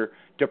sure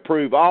to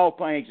prove all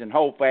things and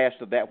hold fast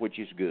to that which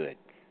is good.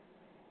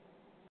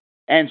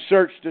 And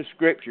search the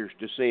Scriptures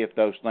to see if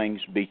those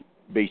things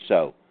be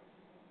so.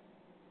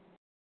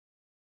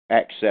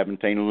 Acts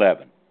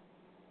 17:11.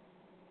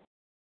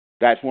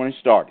 That's when it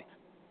started.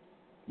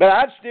 But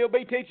I'd still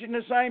be teaching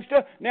the same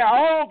stuff. Now,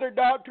 all their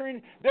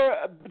doctrine,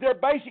 their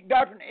basic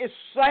doctrine is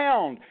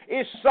sound.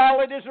 It's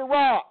solid as a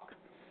rock.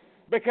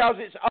 Because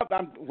it's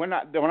when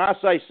I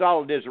say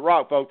solid as a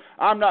rock, folks,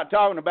 I'm not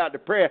talking about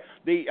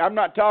I'm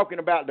not talking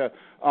about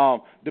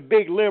the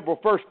big liberal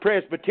First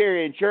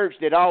Presbyterian Church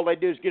that all they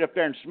do is get up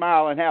there and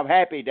smile and have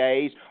happy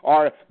days,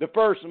 or the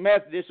First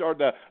Methodist or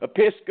the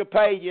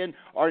Episcopalian,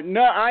 or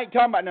no, I ain't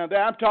talking about none of that.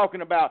 I'm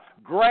talking about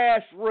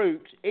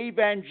grassroots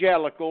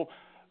evangelical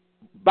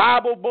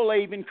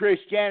Bible-believing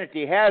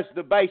Christianity has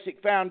the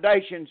basic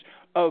foundations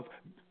of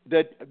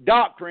the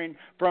doctrine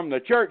from the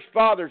church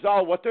fathers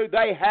all the way through.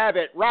 They have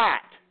it right.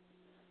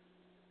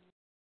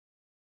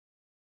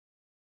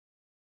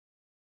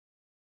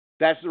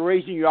 That's the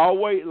reason you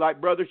always,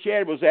 like Brother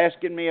Chad was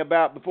asking me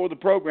about before the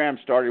program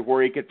started,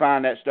 where he could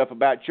find that stuff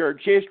about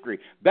church history.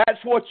 That's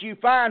what you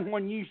find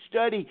when you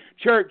study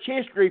church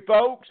history,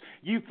 folks.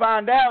 You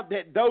find out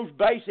that those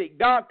basic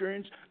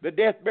doctrines, the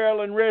death,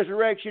 burial, and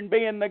resurrection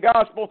being the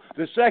gospel,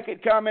 the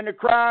second coming of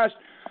Christ,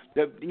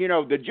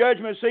 the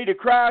judgment seat of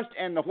Christ,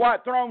 and the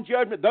white throne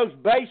judgment, those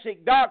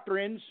basic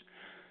doctrines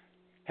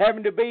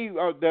having to be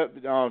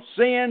the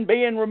sin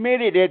being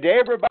remitted to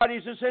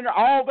everybody's a sinner,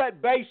 all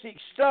that basic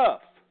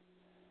stuff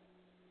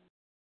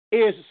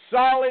is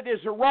solid as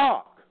a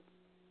rock.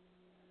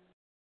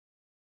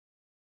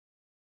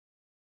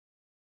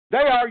 They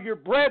are your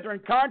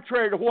brethren,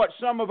 contrary to what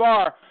some of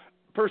our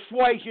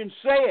persuasion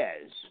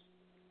says,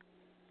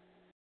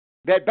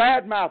 that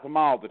badmouth them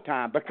all the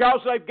time. Because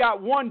they've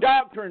got one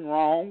doctrine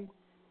wrong,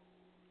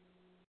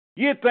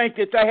 you'd think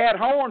that they had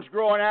horns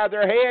growing out of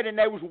their head and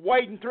they was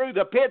wading through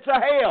the pits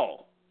of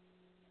hell.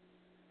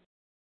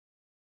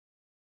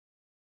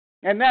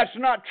 And that's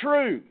not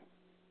true.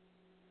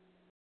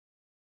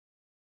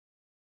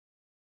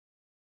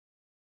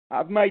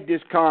 I've made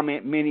this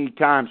comment many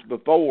times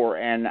before,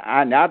 and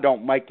I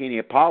don't make any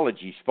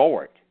apologies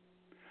for it.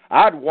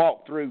 I'd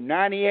walk through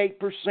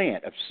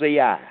 98% of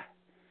CI.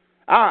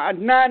 I'd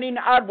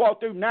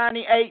walk through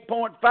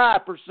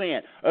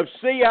 98.5% of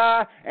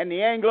CI and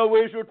the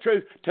Anglo-Israel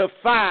Truth to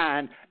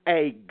find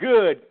a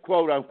good,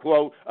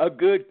 quote-unquote, a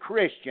good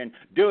Christian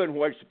doing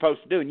what he's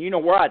supposed to do. And you know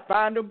where I'd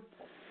find them?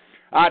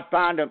 I'd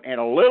find them in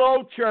a little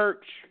old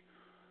church,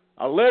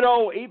 a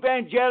little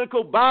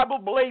evangelical,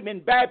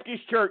 Bible-believing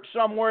Baptist church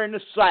somewhere in the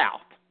South,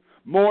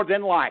 more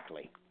than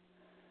likely.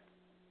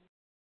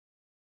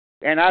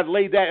 And I'd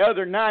leave that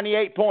other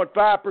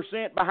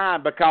 98.5%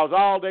 behind, because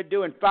all they're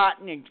doing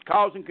fighting and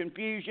causing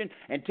confusion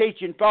and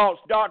teaching false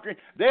doctrine.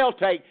 They'll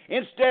take,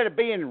 instead of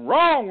being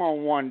wrong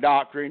on one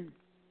doctrine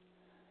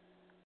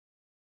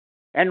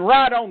and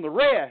right on the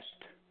rest,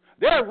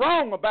 they're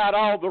wrong about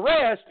all the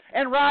rest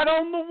and right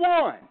on the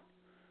one.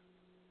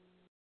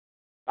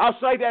 I'll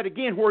say that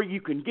again where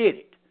you can get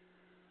it.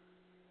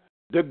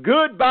 The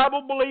good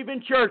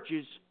Bible-believing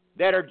churches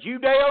that are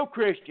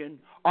Judeo-Christian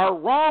are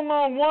wrong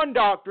on one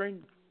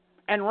doctrine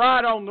and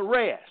right on the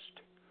rest.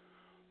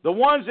 The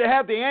ones that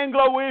have the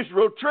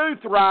Anglo-Israel Truth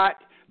right,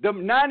 the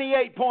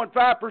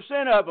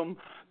 98.5% of them,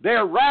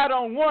 they're right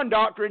on one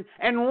doctrine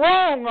and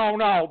wrong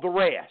on all the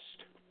rest.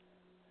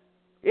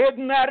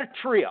 Isn't that a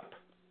trip?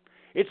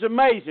 It's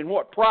amazing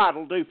what pride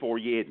will do for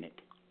you, isn't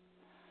it?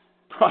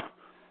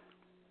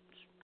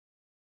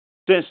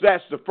 Since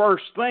that's the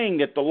first thing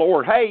that the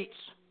Lord hates,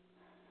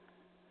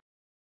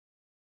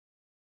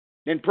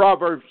 in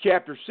Proverbs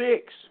chapter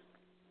 6,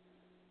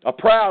 a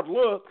proud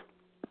look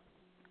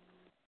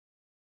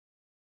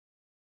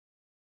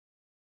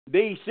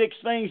These 6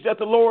 things doth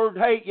the Lord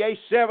hate, yea,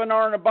 7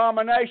 are an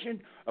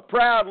abomination: a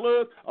proud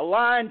look, a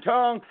lying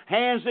tongue,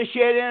 hands that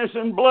shed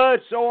innocent blood,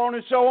 so on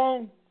and so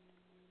on.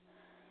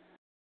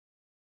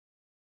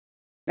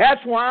 That's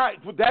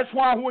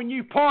why when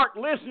you part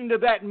listening to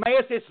that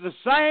mess, it's the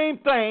same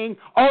thing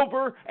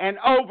over and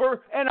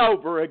over and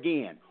over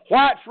again.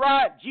 White's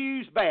right,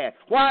 Jews bad.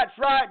 White's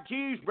right,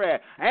 Jews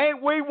bad.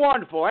 Ain't we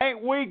wonderful?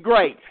 Ain't we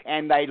great?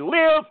 And they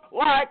live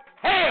like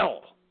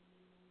hell.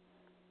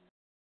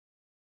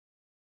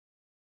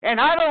 And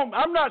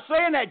I'm not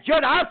saying that,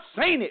 Judd. I've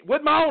seen it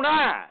with my own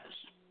eyes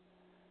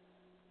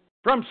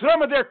from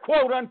some of their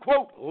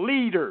quote-unquote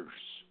leaders.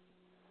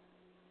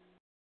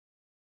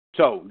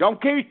 So,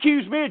 don't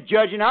accuse me of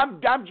judging. I'm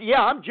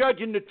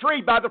judging the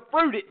tree by the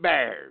fruit it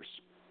bears.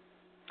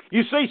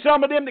 You see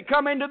some of them that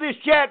come into this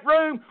chat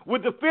room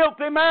with the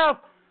filthy mouth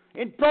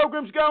in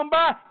programs gone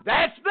by?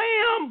 That's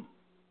them.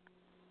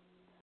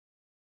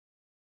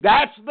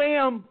 That's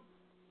them.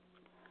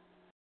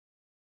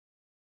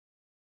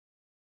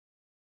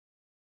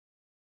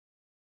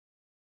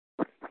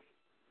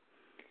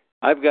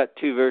 I've got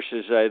 2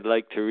 verses I'd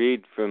like to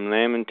read from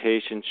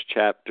Lamentations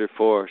chapter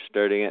 4,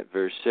 starting at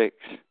verse 6.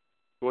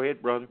 Go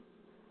ahead, brother.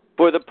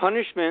 For the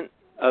punishment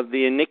of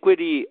the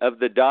iniquity of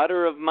the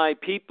daughter of my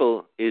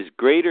people is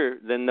greater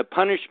than the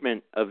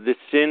punishment of the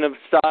sin of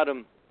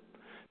Sodom,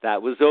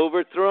 that was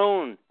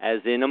overthrown as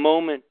in a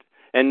moment,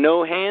 and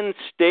no hand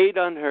stayed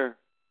on her.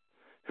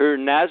 Her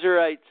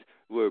Nazarites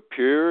were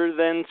purer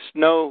than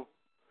snow.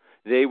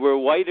 They were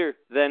whiter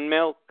than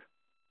milk.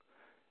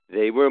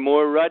 They were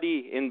more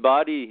ruddy in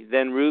body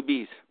than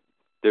rubies.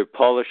 Their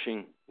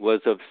polishing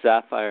was of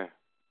sapphire.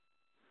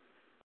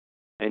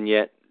 And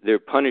yet their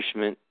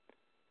punishment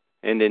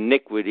and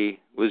iniquity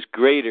was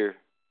greater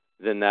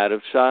than that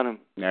of Sodom.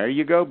 There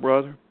you go,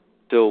 brother.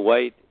 So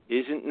white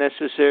isn't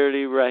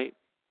necessarily right.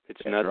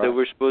 It's not that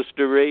we're supposed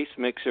to race,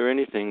 mix, or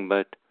anything,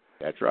 but...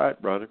 That's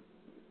right, brother.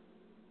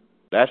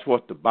 That's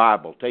what the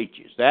Bible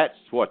teaches. That's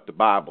what the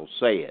Bible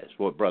says,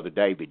 what Brother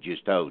David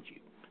just told you.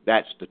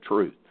 That's the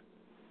truth.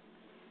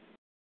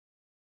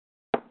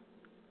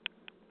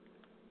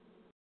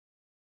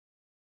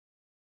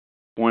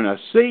 When a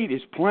seed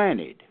is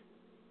planted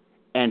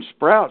and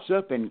sprouts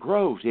up and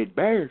grows, it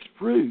bears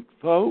fruit,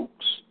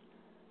 folks.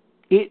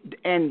 The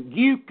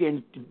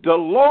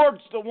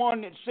Lord's the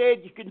one that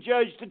said you can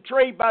judge the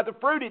tree by the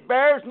fruit it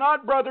bears,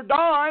 not Brother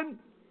Don.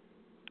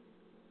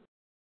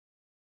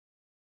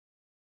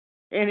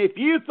 And if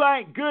you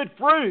think good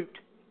fruit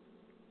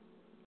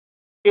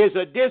is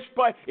a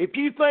display, if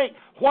you think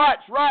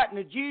white's right and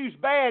the Jew's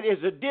bad is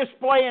a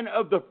displaying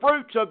of the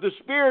fruits of the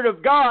Spirit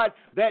of God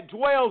that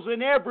dwells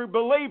in every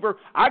believer,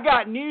 I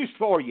got news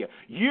for you.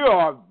 You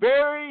are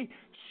very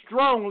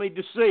strongly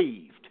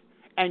deceived,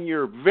 and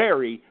you're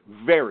very,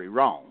 very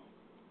wrong.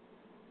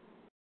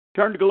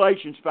 Turn to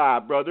Galatians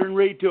 5, brother, and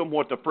read to them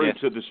what the fruits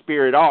of the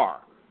Spirit are.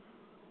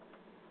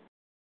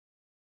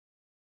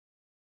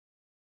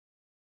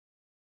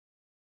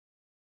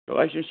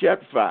 Galatians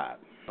chapter 5.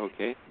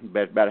 Okay.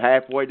 About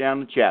halfway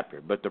down the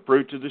chapter. But the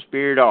fruits of the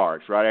Spirit are.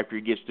 It's right after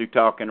he gets through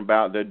talking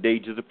about the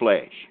deeds of the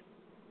flesh.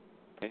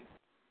 Okay.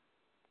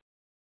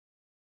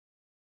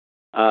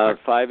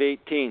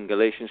 5:18,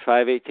 Galatians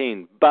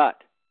 5:18.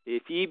 But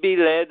if ye be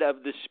led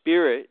of the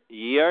Spirit,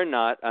 ye are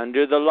not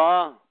under the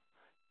law.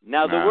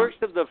 Now the works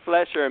of the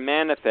flesh are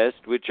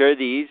manifest, which are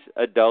these: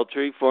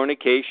 adultery,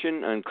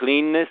 fornication,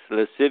 uncleanness,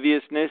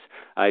 lasciviousness,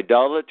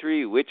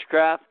 idolatry,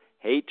 witchcraft,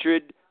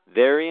 hatred,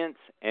 variance,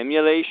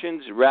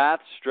 emulations, wrath,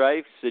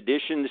 strife,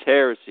 seditions,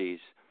 heresies,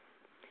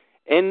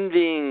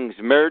 envyings,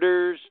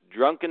 murders,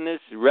 drunkenness,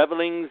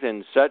 revellings,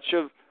 and such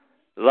of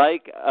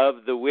like,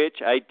 of the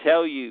which I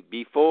tell you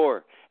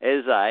before,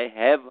 as I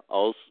have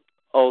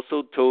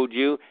also told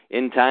you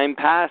in time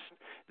past,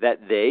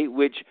 that they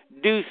which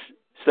do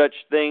such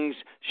things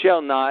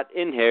shall not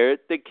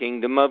inherit the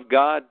kingdom of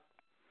God.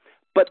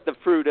 But the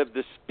fruit of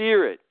the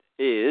Spirit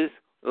is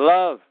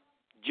love,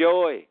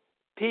 joy,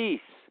 peace,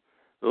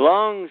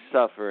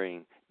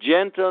 long-suffering,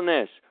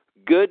 gentleness,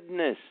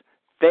 goodness,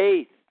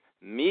 faith,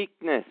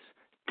 meekness,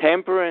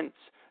 temperance.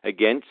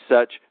 Against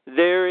such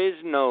there is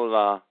no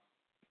law.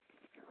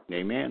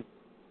 Amen.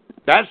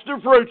 That's the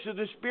fruits of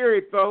the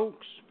Spirit,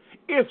 folks.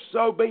 If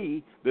so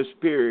be the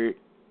Spirit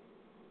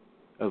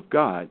of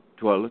God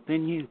dwelleth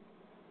in you.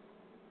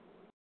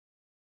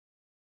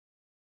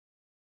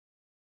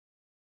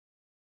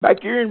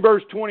 Back here in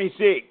verse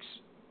 26.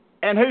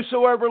 And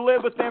whosoever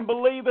liveth and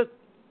believeth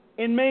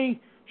in me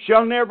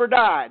shall never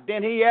die.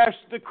 Then he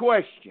asked the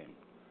question,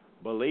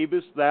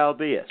 believest thou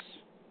this?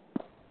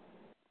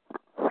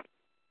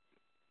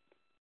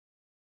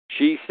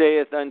 She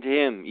saith unto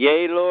him,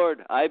 Yea,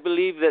 Lord, I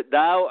believe that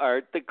thou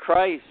art the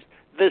Christ,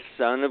 the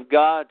Son of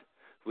God,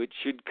 which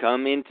should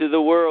come into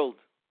the world.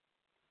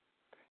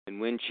 And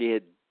when she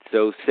had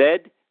so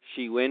said,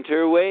 she went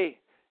her way,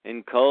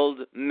 and called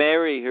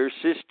Mary, her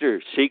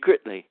sister,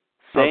 secretly,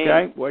 saying...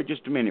 Okay, wait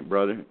just a minute,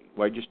 brother.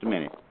 Wait just a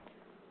minute.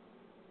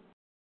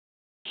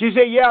 She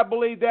said, yeah, I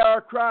believe thou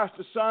art Christ,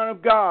 the Son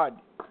of God,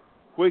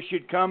 which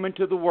should come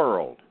into the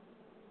world.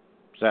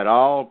 that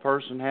all a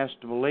person has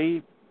to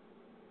believe?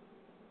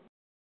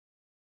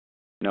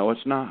 No,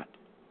 it's not.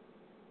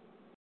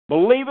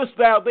 Believest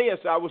thou this?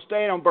 I will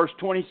stand on verse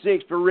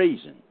 26 for a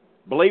reason.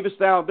 Believest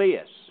thou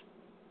this?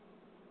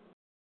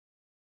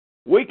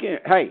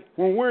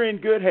 When we're in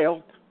good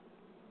health,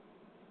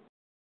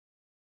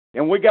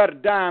 and we got a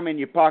dime in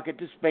your pocket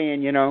to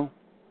spend,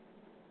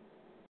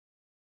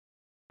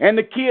 and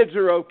the kids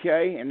are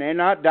okay, and they're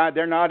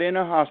not in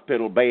a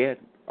hospital bed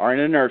or in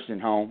a nursing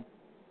home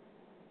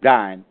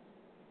dying.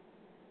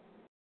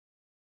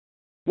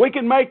 We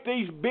can make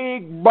these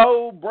big,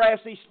 bold,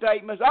 brassy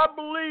statements. I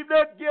believe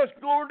that, yes,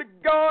 glory to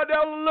God,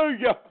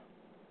 hallelujah.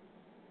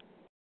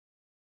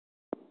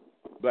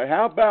 But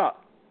how about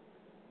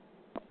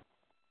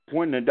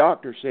when the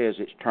doctor says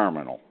it's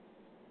terminal?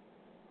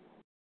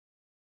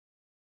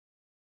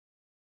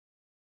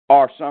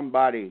 Or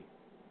somebody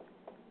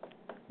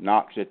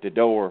knocks at the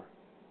door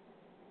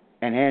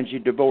and hands you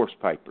divorce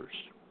papers.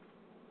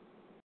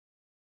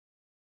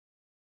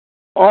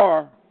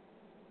 Or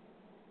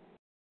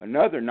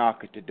another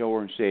knock at the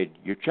door and said,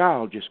 your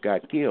child just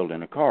got killed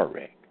in a car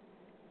wreck.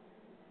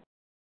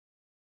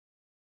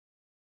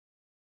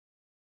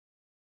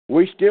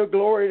 We still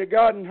glory to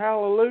God and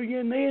hallelujah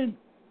and then?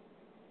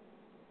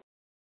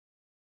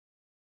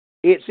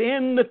 It's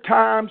in the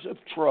times of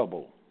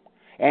trouble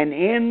and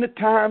in the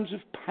times of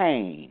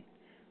pain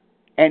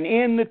and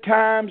in the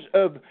times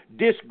of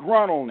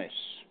disgruntledness,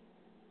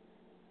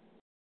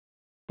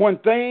 when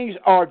things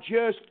are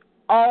just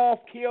off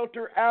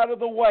kilter, out of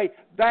the way,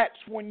 that's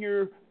when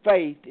your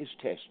faith is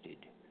tested,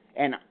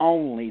 and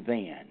only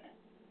then.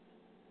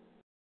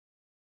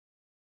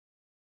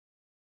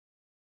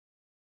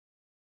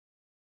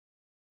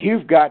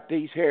 You've got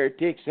these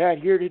heretics out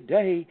here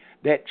today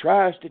that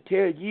tries to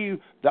tell you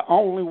the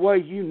only way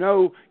you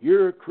know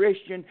you're a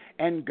Christian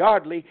and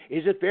godly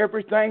is if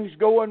everything's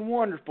going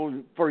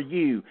wonderful for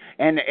you.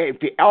 And if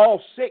all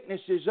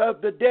sickness is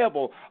of the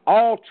devil,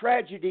 all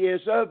tragedy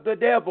is of the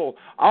devil,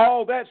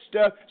 all that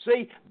stuff.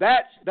 See,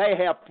 they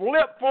have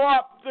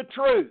flip-flopped the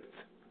truth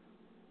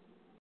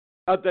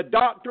of the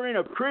doctrine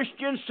of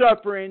Christian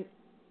suffering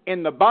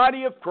in the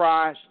body of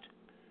Christ.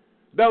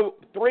 The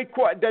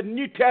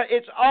New Testament,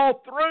 it's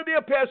all through the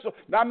epistle.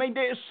 I mean,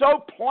 it's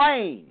so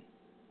plain.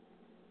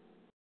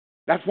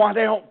 That's why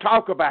they don't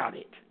talk about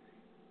it.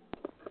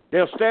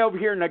 They'll stay over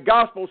here in the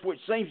Gospels, which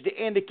seems to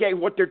indicate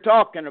what they're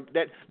talking about,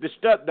 that the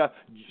stuff,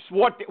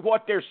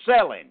 what they're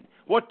selling,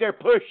 what they're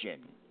pushing.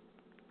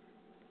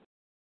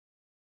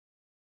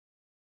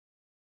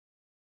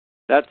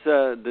 That's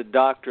the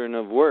doctrine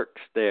of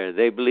works there.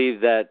 They believe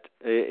that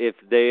if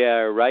they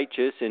are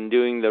righteous in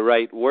doing the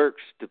right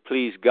works to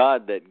please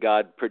God, that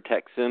God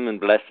protects them and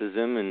blesses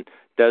them and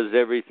does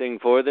everything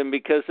for them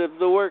because of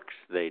the works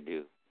they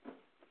do.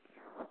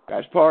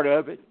 That's part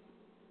of it.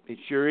 It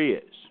sure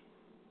is.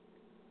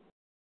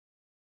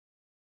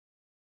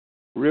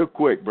 Real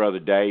quick, Brother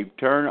Dave,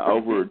 turn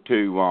over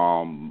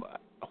to,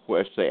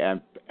 let's say,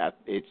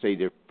 it's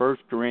either 1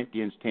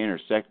 Corinthians 10 or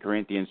 2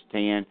 Corinthians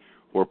 10,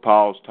 where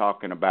Paul's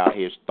talking about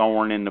his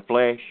thorn in the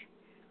flesh.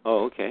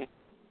 Oh, okay.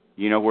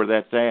 You know where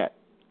that's at?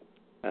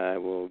 I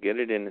will get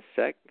it in a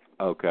sec.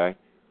 Okay.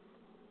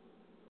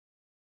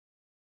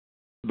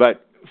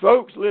 But,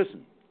 folks,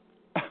 listen.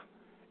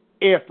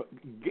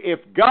 If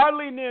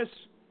godliness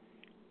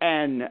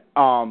and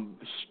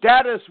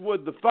status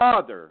with the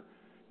Father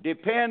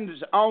depends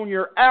on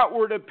your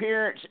outward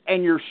appearance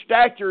and your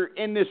stature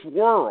in this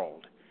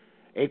world,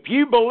 if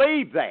you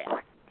believe that,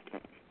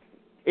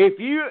 if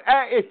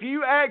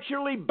you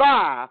actually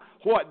buy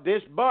what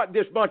this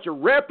bunch of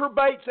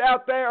reprobates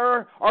out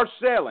there are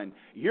selling,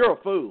 you're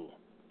a fool.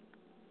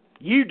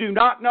 You do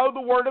not know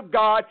the Word of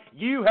God.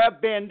 You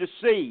have been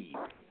deceived.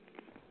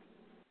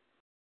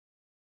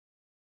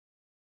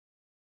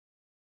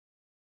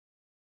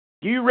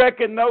 Do you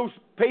reckon those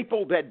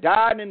people that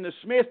died in the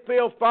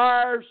Smithfield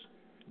fires,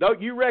 though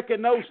you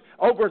reckon those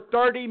over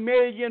 30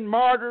 million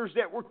martyrs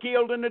that were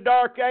killed in the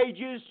Dark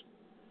Ages,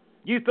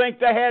 you think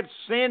they had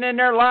sin in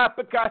their life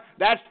because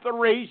that's the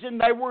reason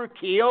they were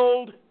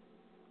killed?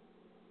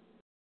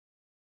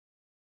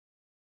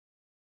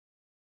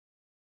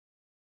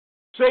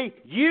 See,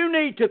 you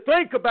need to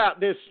think about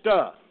this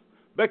stuff,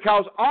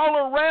 because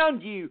all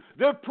around you,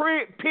 the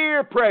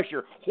peer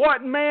pressure,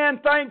 what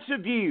man thinks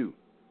of you,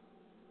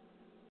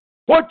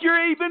 what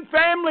your even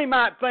family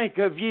might think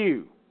of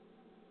you,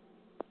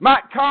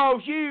 might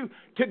cause you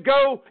to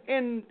go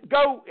and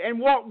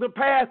walk the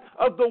path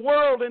of the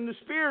world and the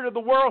spirit of the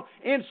world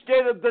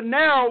instead of the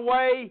narrow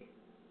way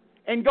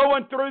and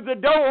going through the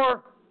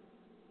door.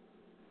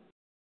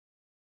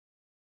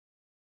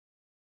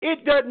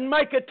 It doesn't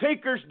make a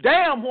tinker's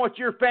damn what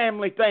your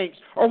family thinks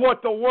or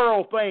what the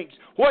world thinks.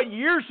 What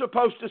you're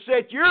supposed to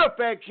set your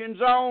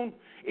affections on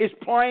is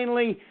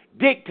plainly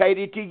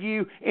dictated to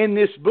you in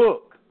this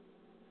book.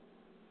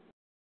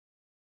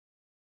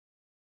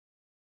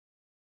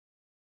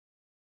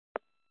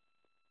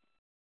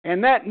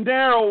 And that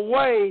narrow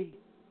way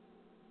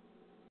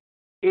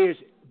is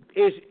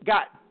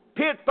got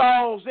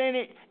pitfalls in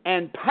it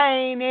and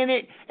pain in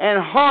it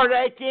and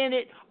heartache in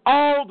it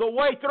all the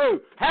way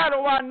through. How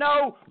do I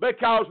know?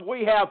 Because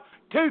we have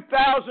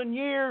 2,000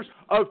 years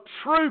of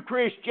true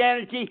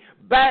Christianity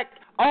back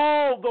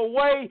all the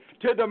way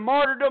to the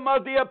martyrdom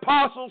of the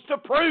apostles to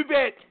prove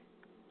it.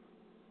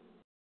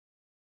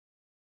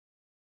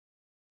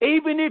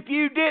 Even if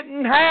you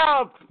didn't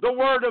have the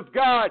Word of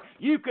God,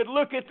 you could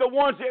look at the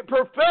ones that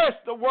profess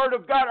the Word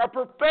of God or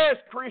profess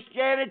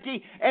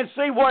Christianity and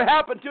see what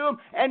happened to them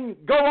and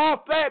go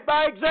off that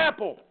by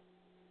example.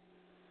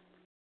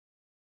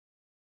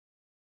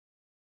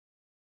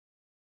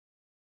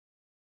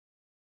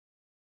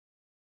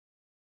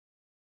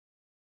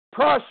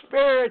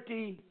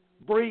 Prosperity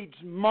breeds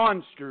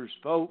monsters,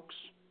 folks.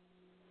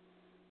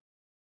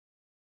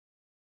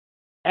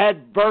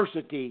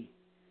 Adversity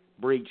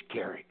breeds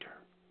character.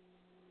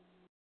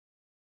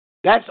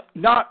 That's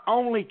not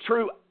only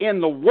true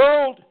in the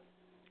world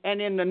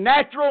and in the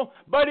natural,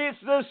 but it's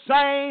the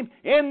same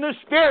in the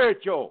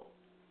spiritual.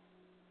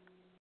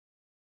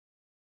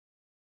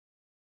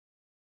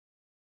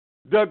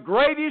 The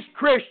greatest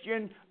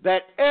Christian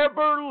that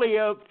ever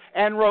lived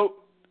and wrote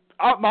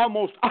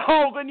almost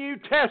all the New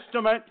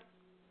Testament,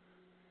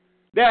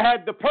 that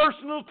had the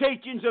personal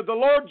teachings of the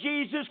Lord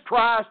Jesus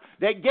Christ,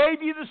 that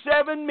gave you the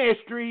 7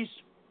 mysteries,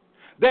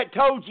 that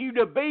told you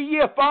to be ye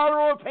a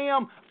follower of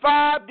Him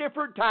 5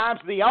 different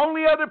times, the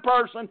only other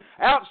person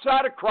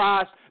outside of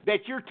Christ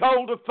that you're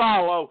told to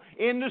follow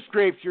in the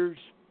Scriptures.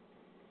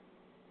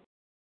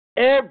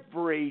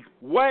 Every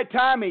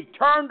time he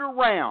turned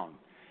around,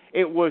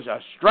 it was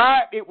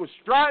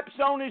stripes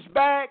on his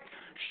back,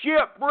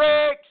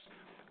 shipwrecks,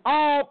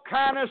 all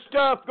kind of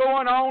stuff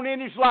going on in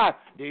his life.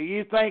 Do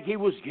you think he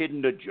was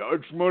getting the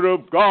judgment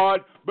of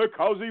God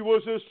because he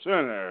was a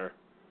sinner?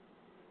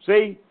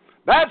 See?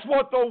 That's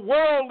what the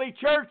worldly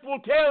church will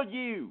tell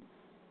you.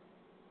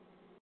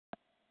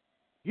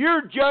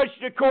 You're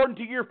judged according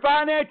to your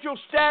financial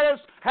status,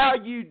 how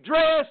you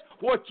dress,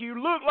 what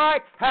you look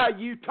like, how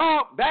you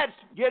talk. That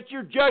gets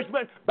your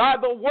judgment by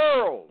the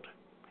world.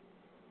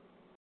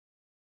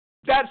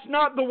 That's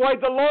not the way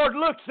the Lord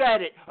looks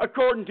at it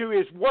according to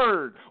His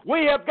Word.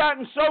 We have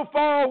gotten so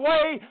far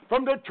away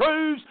from the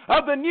truths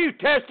of the New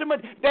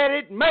Testament that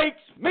it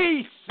makes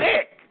me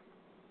sick.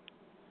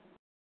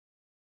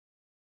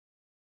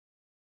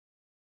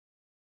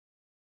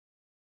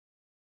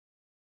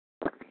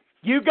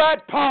 You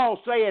got Paul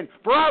saying,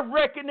 "For I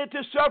reckon that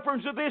the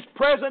sufferings of this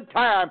present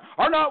time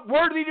are not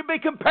worthy to be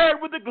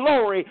compared with the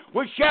glory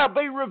which shall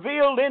be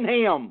revealed in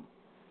Him.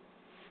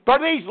 For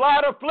these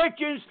light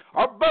afflictions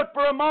are but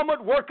for a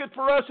moment, worketh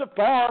for us a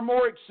far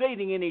more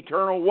exceeding and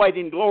eternal weight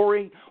in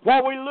glory,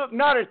 while we look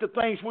not at the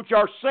things which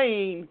are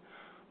seen,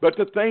 but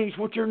the things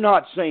which are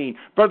not seen.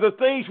 For the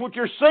things which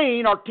are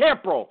seen are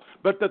temporal,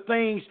 but the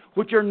things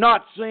which are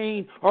not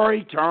seen are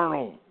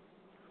eternal."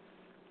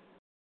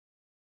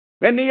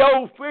 And the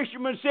old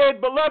fisherman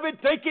said,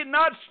 "Beloved, think it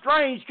not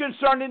strange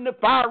concerning the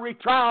fiery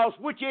trials,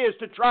 which is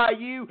to try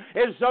you,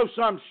 as though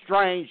some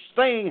strange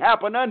thing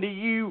happened unto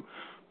you.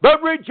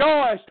 But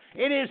rejoice,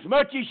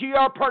 inasmuch as ye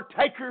are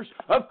partakers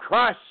of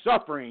Christ's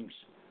sufferings."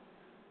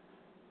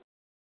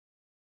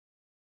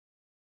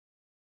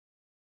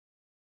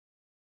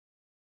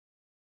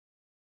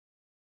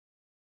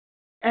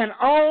 And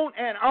on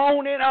and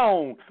on and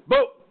on.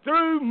 But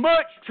through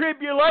much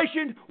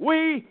tribulation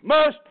we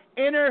must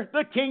enter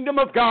the kingdom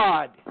of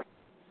God.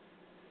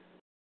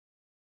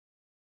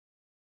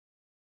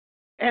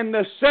 And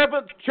the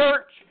 7th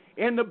church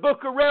in the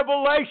book of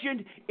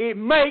Revelation, it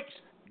makes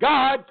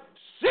God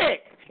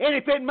sick. And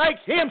if it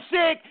makes Him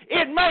sick,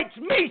 it makes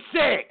me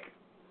sick.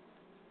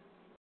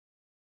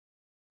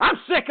 I'm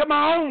sick of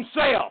my own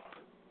self.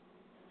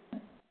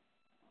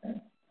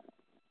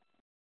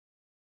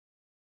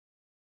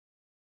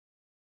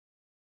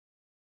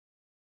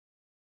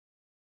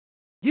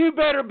 You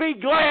better be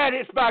glad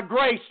it's by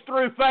grace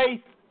through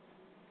faith.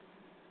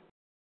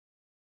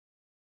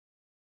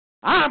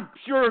 I'm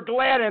sure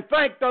glad and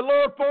thank the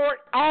Lord for it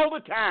all the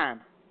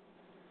time.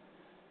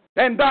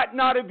 And that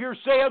not of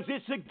yourselves,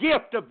 it's a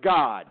gift of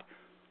God.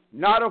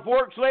 Not of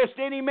works, lest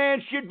any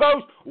man should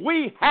boast.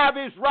 We have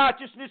His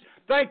righteousness.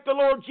 Thank the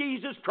Lord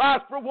Jesus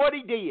Christ for what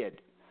He did.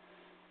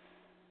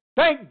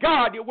 Thank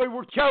God that we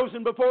were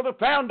chosen before the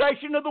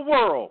foundation of the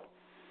world.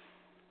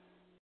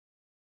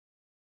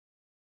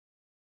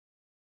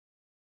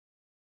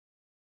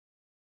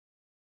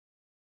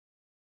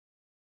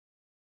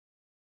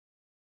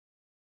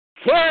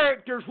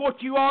 Character's what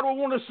you ought to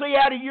want to see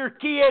out of your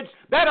kids.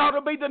 That ought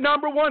to be the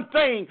number one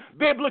thing.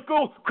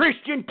 Biblical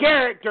Christian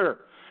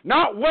character.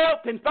 Not wealth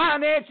and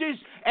finances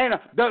and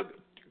the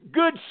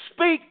good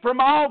speak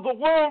from all the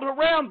world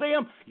around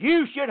them.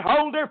 You should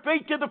hold their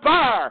feet to the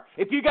fire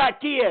if you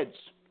got kids.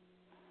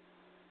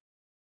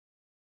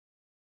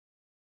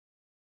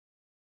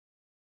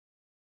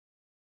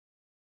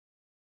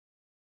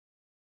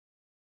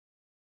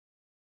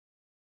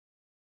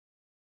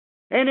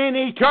 And in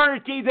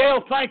eternity,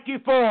 they'll thank you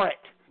for it.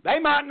 They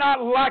might not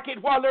like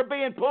it while they're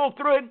being pulled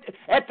through it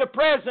at the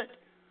present.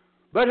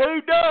 But who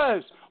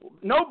does?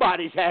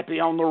 Nobody's happy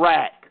on the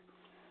rack.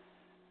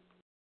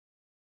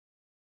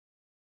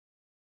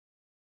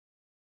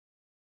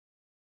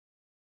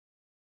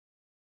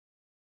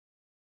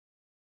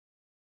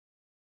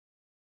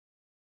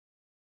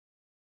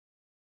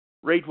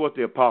 read what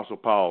the Apostle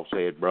Paul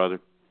said, brother.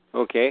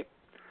 Okay.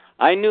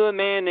 I knew a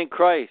man in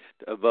Christ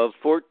above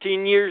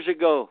 14 years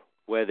ago,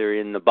 whether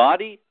in the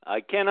body,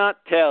 I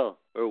cannot tell,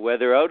 or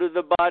whether out of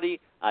the body,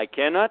 I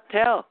cannot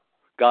tell.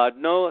 God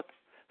knoweth.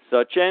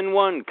 Such an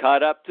one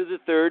caught up to the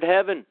third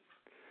heaven.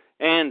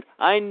 And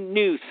I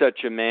knew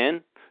such a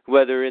man,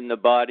 whether in the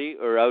body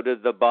or out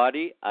of the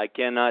body, I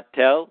cannot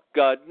tell.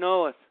 God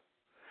knoweth.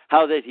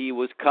 How that he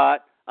was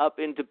caught up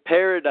into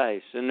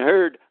paradise and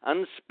heard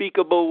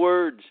unspeakable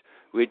words,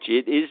 which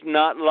it is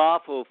not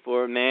lawful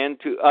for a man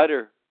to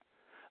utter.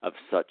 Of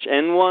such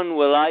an one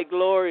will I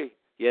glory,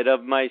 yet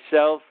of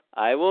myself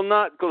I will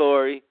not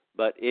glory,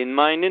 but in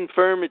mine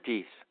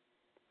infirmities.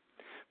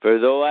 For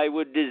though I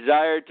would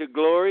desire to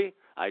glory,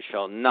 I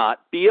shall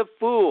not be a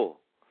fool,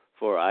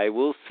 for I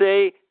will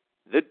say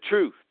the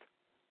truth.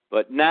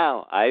 But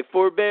now I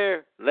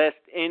forbear, lest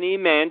any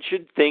man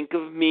should think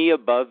of me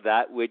above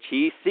that which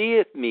he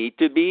seeth me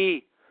to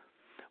be,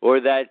 or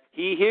that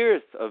he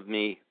heareth of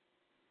me,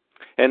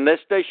 and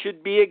lest I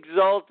should be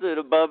exalted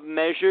above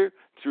measure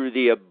through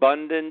the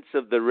abundance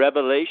of the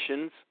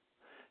revelations.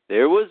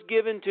 There was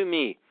given to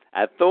me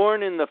a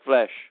thorn in the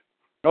flesh.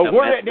 Oh,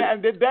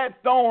 that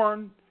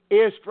thorn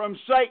is from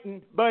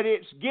Satan, but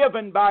it's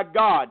given by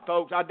God,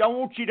 folks. I don't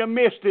want you to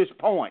miss this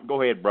point.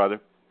 Go ahead, brother.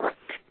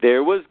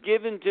 There was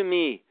given to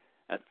me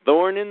a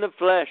thorn in the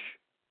flesh,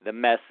 the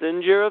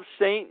messenger of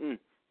Satan,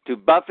 to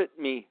buffet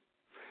me,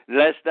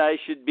 lest I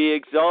should be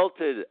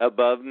exalted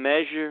above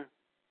measure.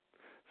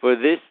 For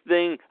this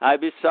thing I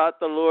besought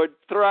the Lord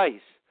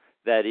thrice,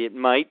 that it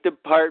might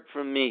depart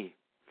from me.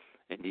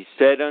 And he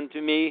said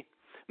unto me,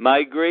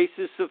 My grace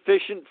is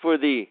sufficient for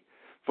thee,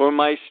 for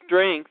my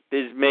strength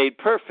is made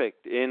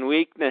perfect in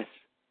weakness.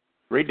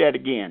 Read that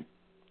again.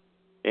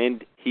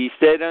 And he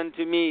said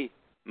unto me,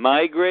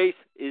 My grace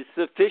is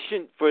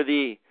sufficient for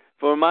thee,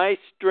 for my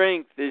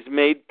strength is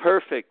made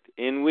perfect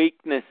in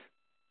weakness.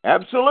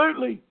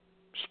 Absolutely.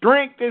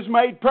 Strength is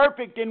made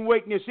perfect in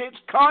weakness. It's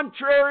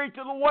contrary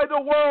to the way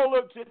the world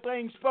looks at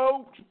things,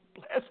 folks.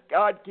 Bless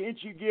God,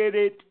 can't you get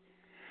it?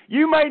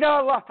 You may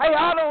not like, hey,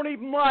 I don't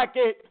even like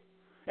it,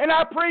 and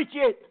I preach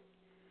it,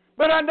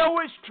 but I know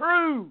it's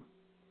true.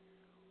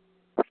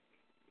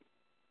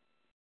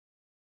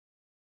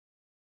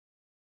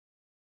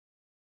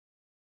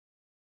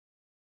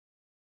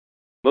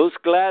 Most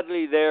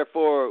gladly,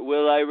 therefore,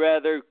 will I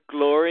rather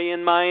glory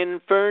in my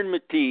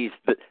infirmities,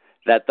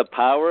 that the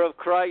power of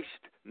Christ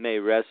may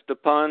rest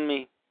upon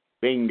me.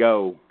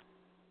 Bingo.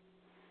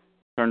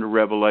 Turn to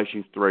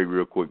Revelation 3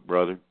 real quick,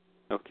 brother.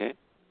 Okay.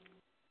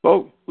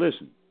 Folks,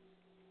 listen.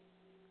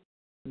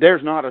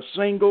 There's not a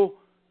single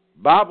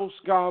Bible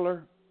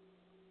scholar,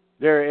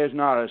 there is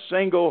not a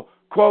single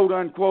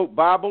quote-unquote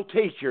Bible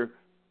teacher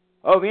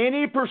of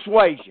any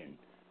persuasion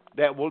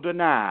that will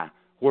deny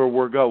where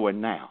we're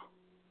going now.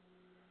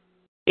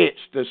 It's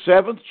the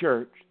seventh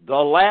church, the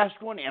last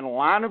one in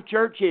line of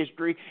church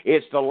history.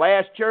 It's the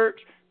last church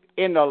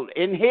in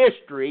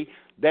history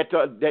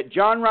that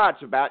John writes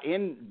about.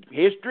 In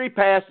history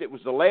past, it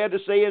was the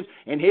Laodiceans.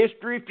 In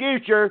history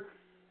future,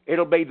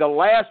 it'll be the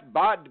last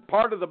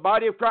part of the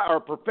body of Christ, or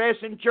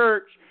professing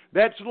church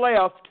that's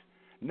left.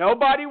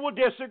 Nobody will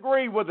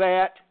disagree with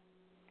that.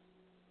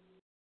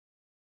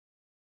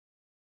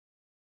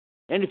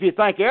 And if you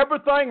think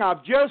everything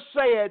I've just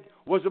said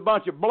was a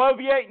bunch of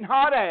bloviating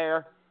hot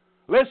air,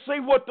 let's see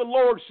what the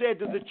Lord said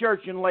to the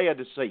church in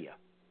Laodicea.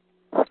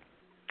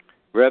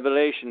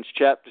 Revelations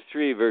chapter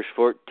 3, verse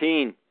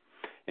 14.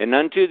 And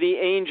unto the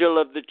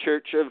angel of the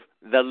church of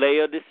the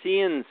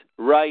Laodiceans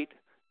write,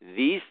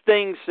 These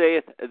things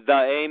saith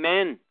the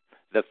Amen,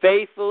 the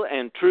faithful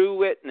and true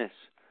witness,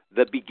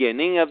 the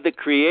beginning of the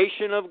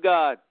creation of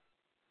God.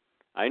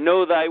 I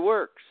know thy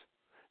works,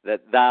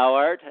 that thou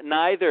art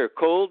neither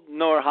cold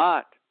nor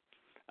hot.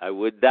 I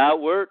would thou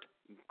wert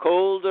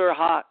cold or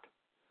hot.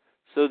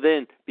 So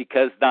then,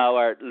 because thou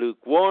art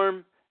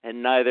lukewarm,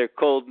 and neither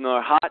cold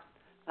nor hot,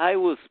 I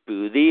will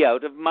spew thee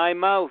out of my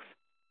mouth.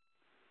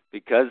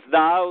 Because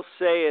thou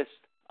sayest,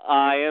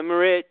 I am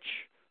rich,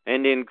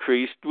 and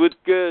increased with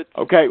goods.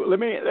 Okay, let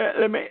me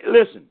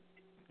listen.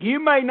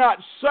 You may not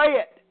say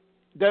it.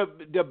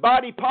 The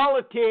body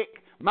politic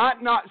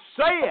might not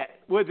say it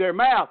with their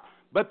mouth,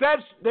 but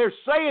they're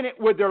saying it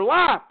with their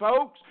life,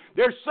 folks.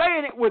 They're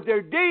saying it with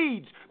their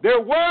deeds, their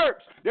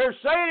works. They're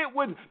saying it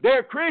with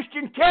their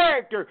Christian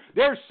character.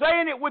 They're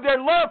saying it with their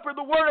love for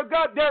the Word of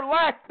God, their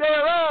lack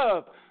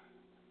thereof.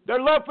 Their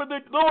love for the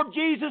Lord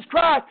Jesus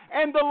Christ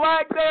and the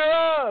lack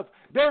thereof.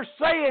 They're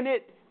saying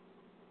it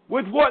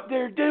with what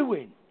they're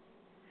doing.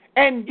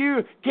 And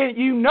you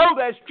know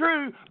that's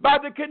true by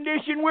the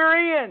condition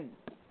we're in.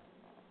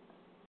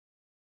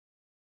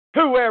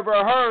 Who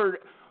ever heard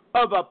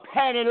of a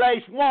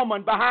panty-laced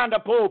woman behind a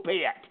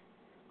pulpit?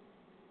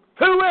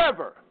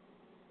 Whoever.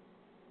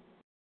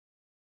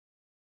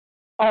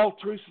 All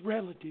truth's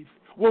relative.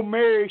 Well,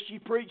 Mary, she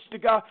preached to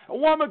God. A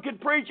woman can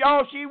preach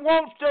all she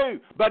wants to,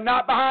 but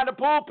not behind a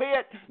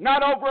pulpit,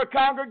 not over a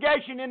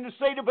congregation in the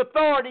seat of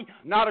authority,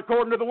 not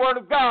according to the Word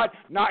of God,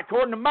 not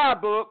according to my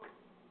book.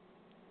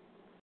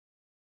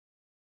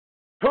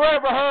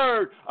 Whoever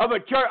heard of a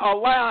church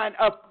allowing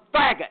a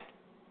faggot,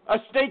 a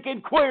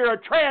stinking queer, a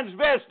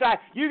transvestite?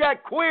 You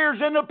got queers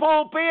in the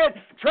pulpit,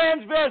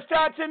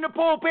 transvestites in the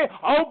pulpit.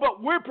 Oh,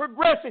 but we're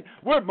progressing.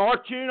 We're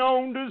marching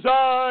on to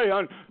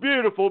Zion.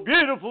 Beautiful,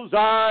 beautiful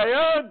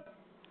Zion.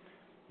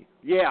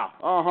 Yeah,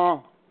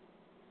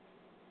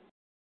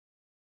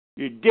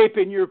 You're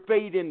dipping your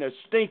feet in the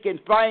stinking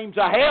flames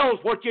of hell is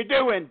what you're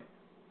doing.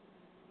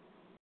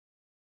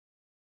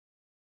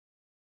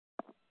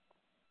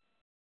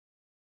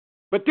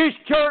 But this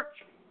church,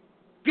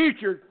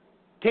 future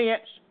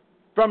tense,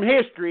 from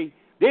history,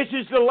 this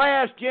is the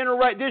last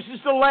generation. This is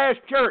the last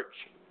church,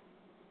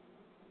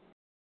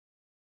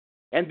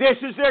 and this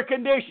is their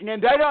condition.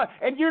 And they don't.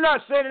 And you're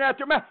not sitting out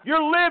their mouth.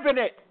 You're living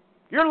it.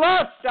 Your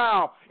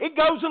lifestyle. It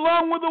goes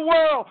along with the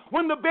world.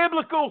 When the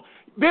biblical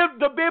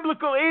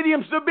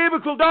idioms, the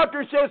biblical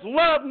doctrine says,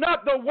 "Love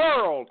not the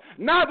world,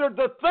 neither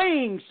the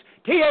things."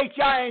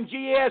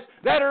 THINGS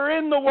that are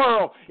in the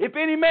world. If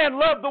any man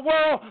love the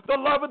world, the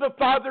love of the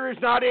Father is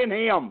not in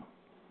him.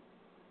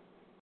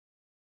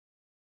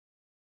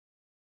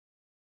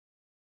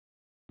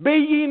 Be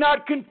ye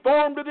not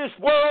conformed to this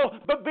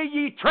world, but be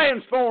ye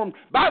transformed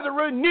by the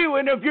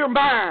renewing of your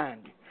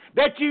mind,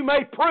 that you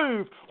may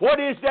prove what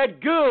is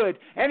that good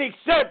and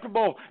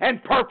acceptable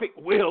and perfect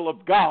will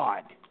of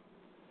God.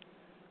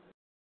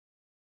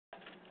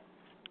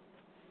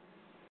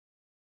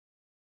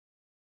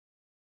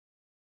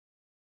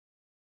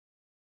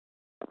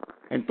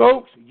 And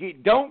folks, you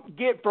don't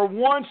get for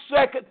 1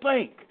 second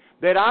think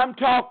that I'm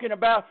talking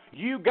about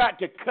you got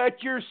to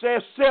cut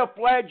yourself,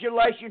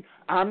 self-flagellation.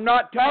 I'm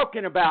not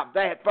talking about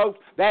that, folks.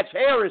 That's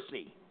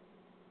heresy.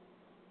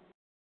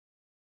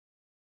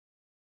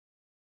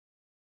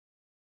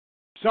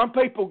 Some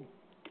people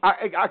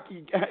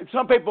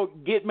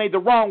get me the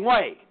wrong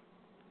way.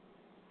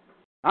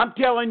 I'm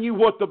telling you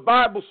what the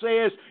Bible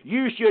says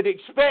you should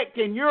expect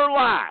in your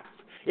life.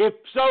 If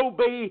so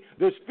be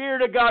the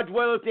Spirit of God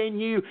dwelleth in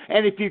you,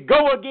 and if you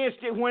go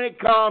against it when it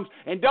comes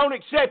and don't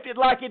accept it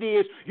like it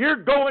is, you're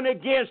going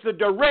against the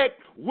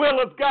direct will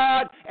of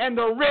God and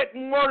the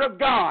written Word of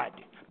God.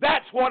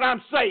 That's what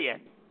I'm saying.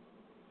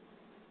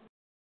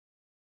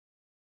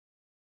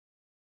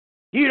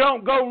 You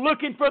don't go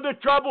looking for the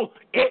trouble,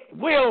 it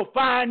will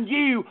find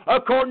you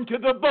according to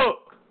the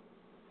book.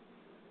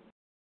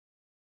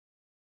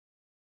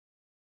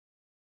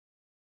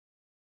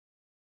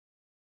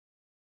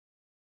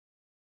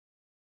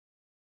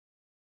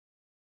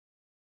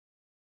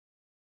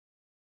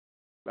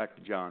 Back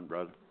to John,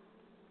 brother.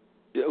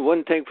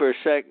 One thing for a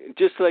sec,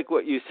 just like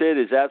what you said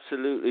is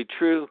absolutely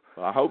true.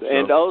 Well, I hope so.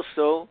 And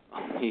also,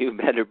 you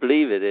better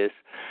believe it is.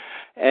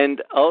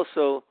 And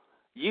also,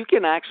 you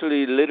can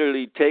actually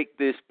literally take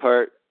this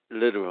part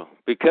literal.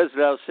 Because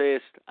thou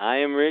sayest, I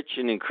am rich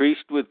and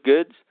increased with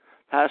goods.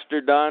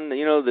 Pastor Don,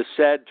 the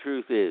sad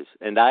truth is,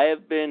 and I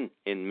have been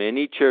in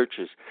many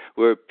churches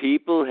where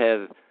people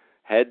have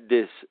had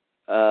this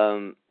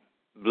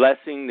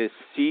blessing, this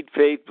seed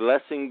faith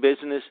blessing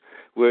business,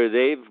 where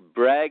they've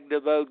bragged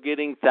about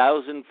getting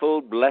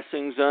 1,000-fold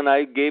blessings on.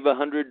 I gave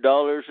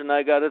 $100 and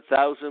I got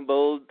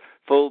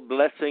 1,000-fold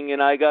blessing,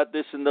 and I got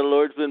this, and the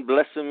Lord's been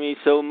blessing me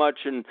so much,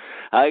 and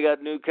I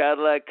got new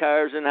Cadillac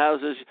cars and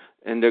houses,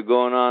 and they're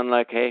going on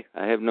like, hey,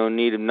 I have no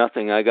need of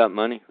nothing. I got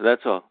money.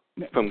 That's all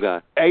from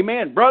God.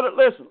 Amen. Brother,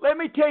 listen, let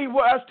me tell you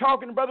what I was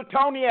talking to Brother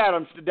Tony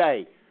Adams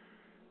today.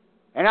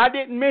 And I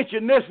didn't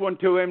mention this one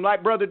to him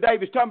like Brother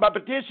David's talking about,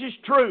 but this is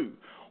true.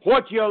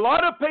 A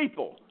lot of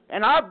people,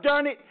 and I've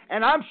done it,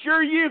 and I'm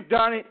sure you've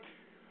done it,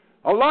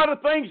 a lot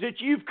of things that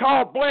you've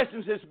called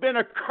blessings has been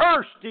a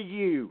curse to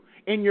you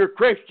in your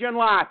Christian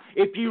life.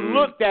 If you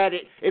looked at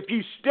it, if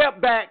you stepped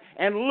back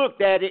and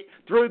looked at it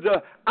through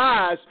the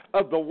eyes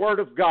of the Word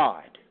of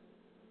God.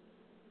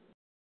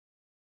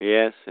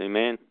 Yes,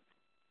 amen.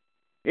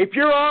 If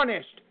you're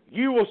honest,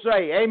 you will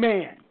say,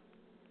 amen.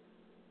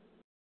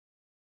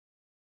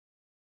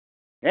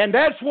 And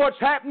that's what's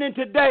happening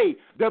today.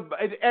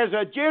 As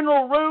a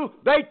general rule,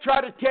 they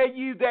try to tell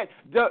you that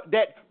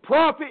that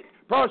profit,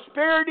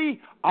 prosperity,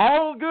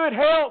 all good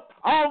health,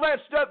 all that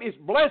stuff is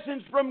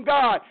blessings from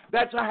God.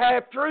 That's a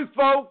half-truth,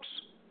 folks.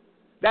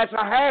 That's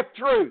a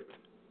half-truth.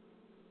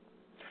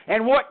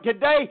 And what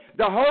today,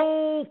 the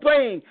whole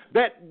thing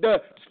that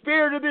the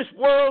spirit of this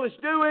world is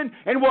doing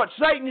and what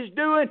Satan is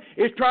doing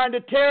is trying to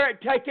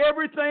take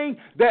everything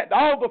that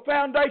all the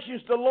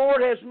foundations the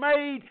Lord has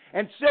made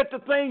and set the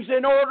things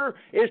in order,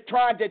 is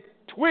trying to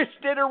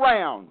twist it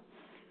around.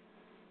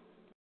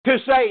 To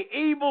say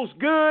evil's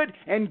good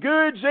and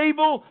good's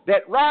evil,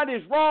 that right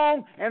is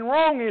wrong and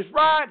wrong is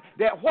right,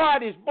 that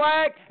white is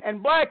black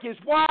and black is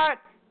white,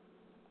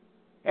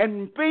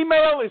 and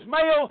female is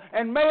male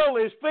and male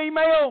is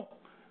female.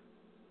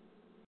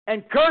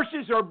 And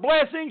curses are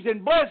blessings,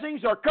 and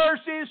blessings are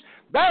curses.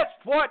 That's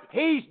what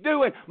he's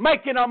doing,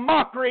 making a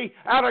mockery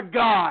out of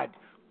God.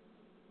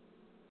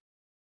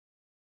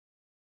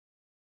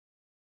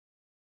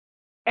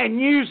 And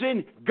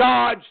using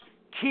God's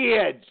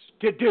kids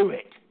to do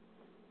it.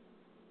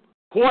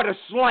 What a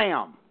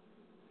slam.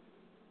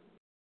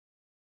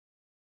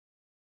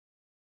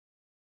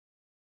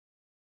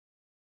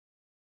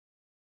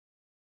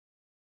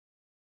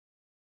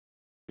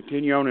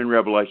 Continue on in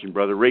Revelation,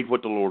 brother. Read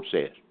what the Lord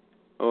says.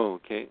 Oh,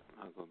 okay.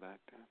 I'll go back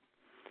there.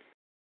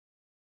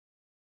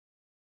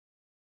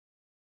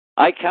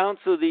 I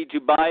counsel thee to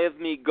buy of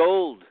me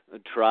gold,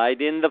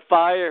 tried in the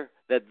fire,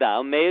 that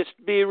thou mayest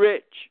be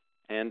rich,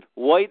 and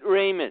white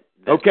raiment.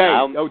 The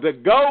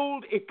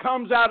gold, it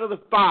comes out of the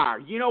fire.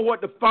 You know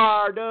what the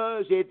fire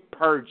does? It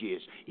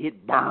purges.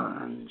 It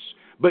burns.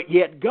 But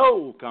yet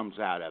gold comes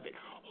out of it.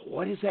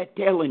 What is that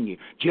telling you?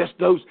 Just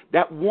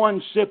that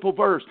one simple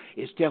verse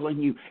is telling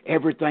you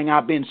everything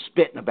I've been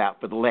spitting about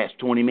for the last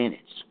 20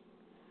 minutes.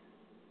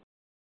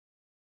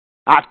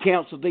 I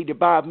counsel thee to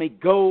buy of me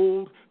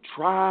gold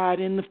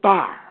tried in the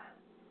fire.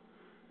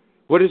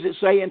 What does it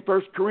say in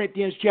 1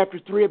 Corinthians chapter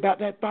 3 about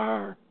that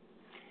fire?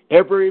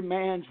 Every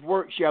man's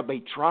work shall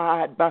be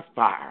tried by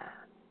fire.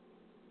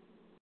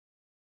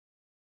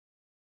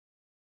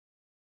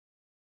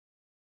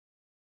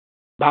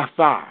 By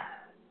fire.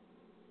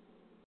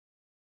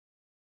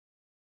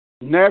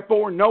 And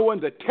therefore, knowing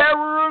the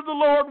terror of the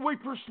Lord, we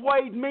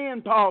persuade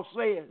men, Paul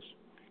says,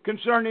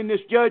 concerning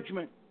this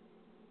judgment.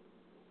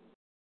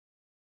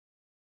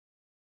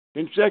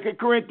 In 2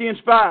 Corinthians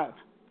 5.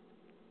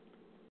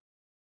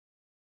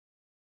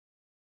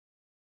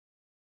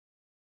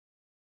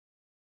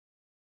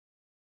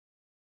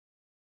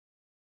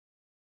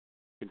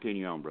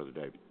 Continue on, Brother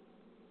David.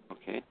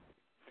 Okay.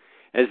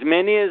 As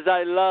many as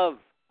I love,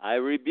 I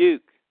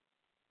rebuke.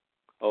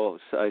 Oh,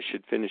 so I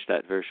should finish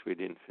that verse. We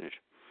didn't finish.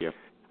 Yep.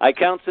 I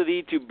counsel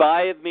thee to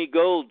buy of me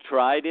gold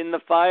tried in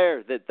the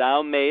fire, that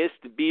thou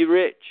mayest be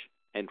rich,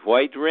 and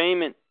white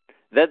raiment,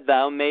 that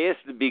thou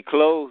mayest be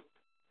clothed,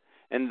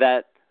 and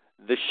that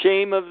the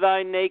shame of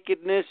thy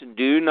nakedness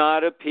do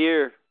not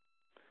appear.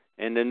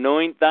 And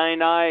anoint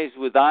thine eyes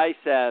with eye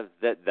salve,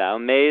 that thou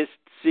mayest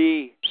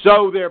see.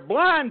 So they're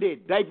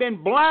blinded. They've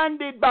been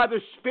blinded by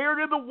the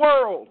spirit of the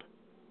world.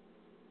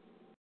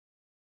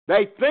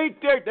 They think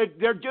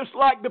they're just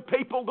like the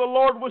people the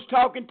Lord was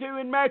talking to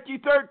in Matthew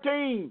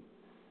 13.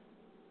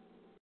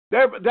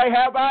 They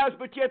have eyes,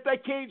 but yet they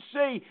can't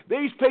see.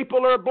 These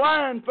people are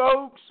blind,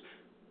 folks.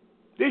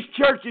 This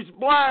church is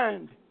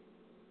blind.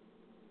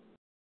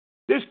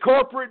 This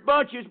corporate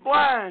bunch is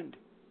blind.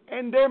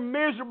 And they're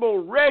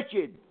miserable,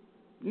 wretched,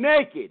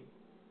 naked,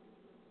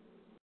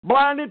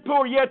 blind and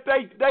poor, yet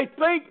they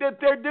think that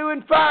they're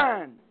doing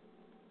fine.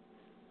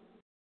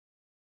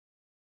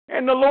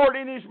 And the Lord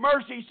in His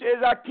mercy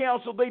says, I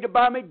counsel thee to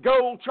buy me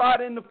gold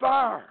tried in the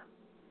fire.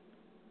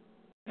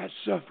 That's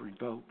suffering,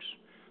 folks.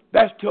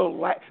 That's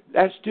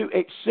to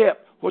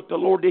accept what the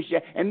Lord did.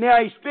 And now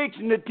He's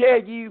fixing to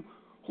tell you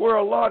where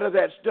a lot of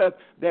that stuff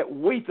that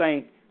we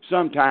think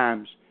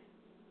sometimes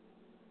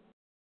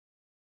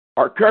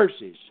are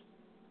curses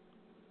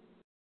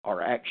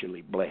are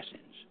actually blessings,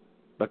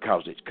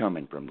 because it's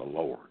coming from the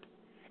Lord.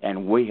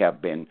 And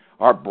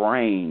our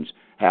brains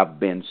have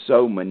been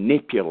so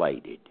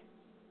manipulated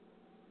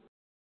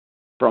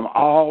from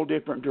all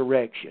different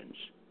directions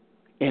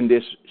in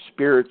this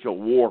spiritual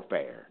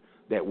warfare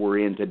that we're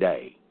in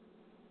today.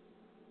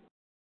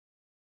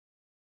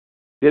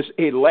 This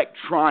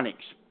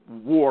electronics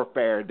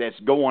warfare that's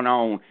going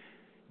on,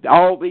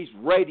 all these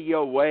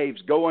radio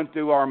waves going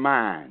through our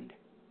mind.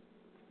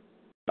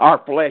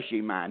 Our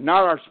fleshy mind,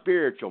 not our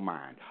spiritual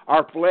mind,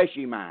 our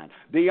fleshy mind.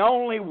 The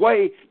only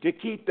way to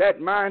keep that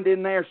mind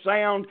in there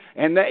sound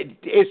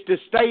is to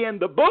stay in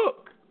the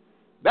book.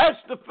 That's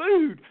the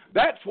food.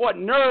 That's what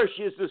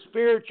nourishes the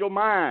spiritual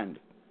mind.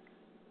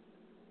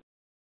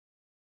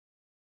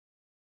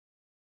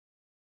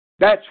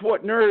 That's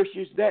what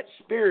nourishes that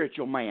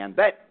spiritual man,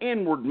 that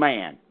inward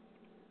man.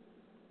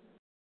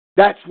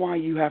 That's why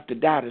you have to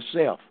die to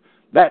self.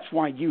 That's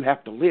why you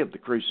have to live the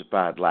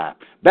crucified life.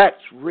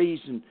 That's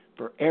reason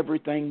for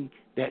everything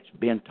that's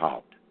been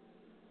taught.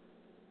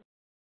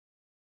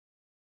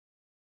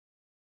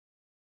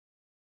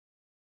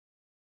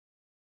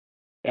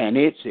 And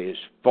it's as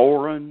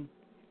foreign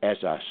as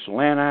a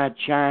slant-eyed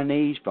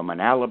Chinese from an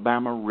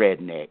Alabama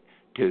redneck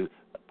to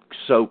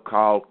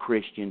so-called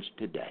Christians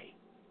today.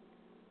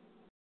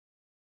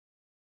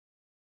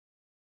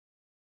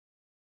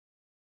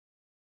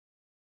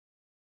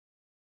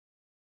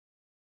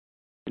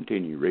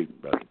 Continue reading,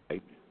 Brother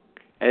David.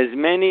 As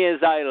many as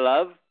I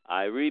love,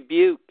 I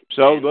rebuke.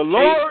 So the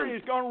Lord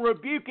is going to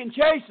rebuke and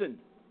chasten.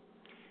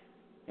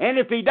 And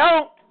if He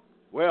don't,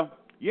 well,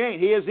 you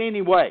ain't His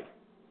anyway.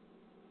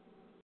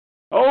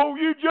 Oh,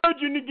 you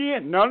judging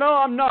again. No,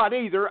 I'm not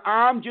either.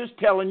 I'm just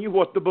telling you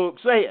what the book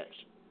says.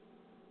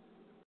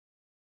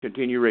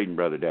 Continue reading,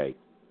 Brother Dave.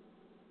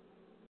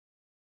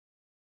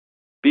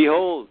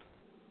 Behold,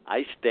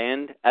 I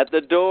stand at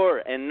the door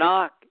and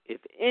knock. If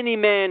any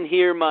man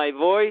hear my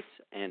voice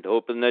and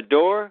open the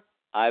door,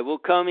 I will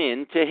come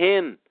in to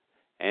him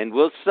and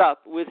will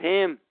sup with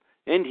him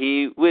and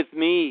he with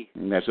me.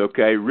 And that's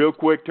okay. Real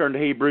quick, turn to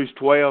Hebrews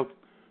 12.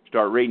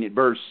 Start reading at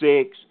verse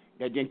 6.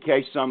 In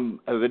case some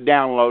of the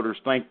downloaders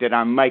think that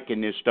I'm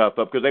making this stuff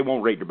up, because they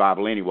won't read the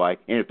Bible anyway.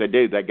 And if they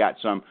do, they got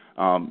some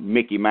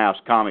Mickey Mouse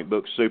comic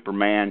book,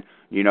 Superman,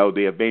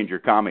 the Avenger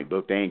comic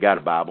book. They ain't got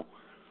a Bible.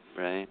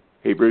 Right.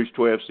 Hebrews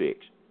 12:6.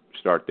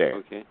 Start there.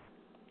 Okay.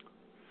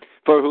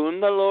 For whom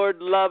the Lord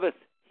loveth,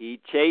 he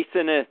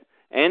chasteneth,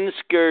 and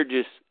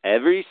scourgeth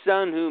every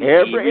son whom he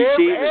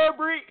receiveth.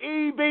 Every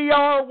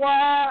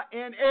EBRY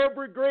in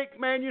every Greek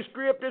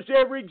manuscript that's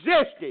ever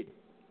existed.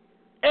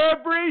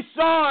 Every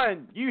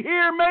son. You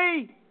hear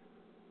me?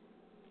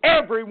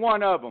 Every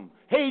one of them.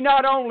 He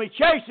not only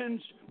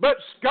chastens, but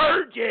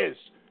scourges.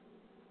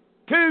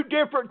 2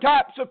 different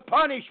types of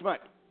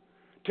punishment.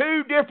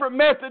 2 different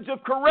methods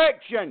of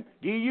correction.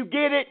 Do you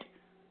get it?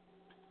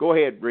 Go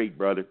ahead, read,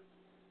 brother.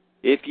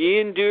 If ye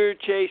endure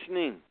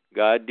chastening,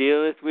 God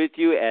dealeth with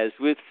you as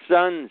with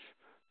sons.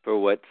 For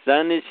what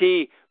son is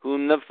he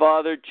whom the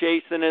Father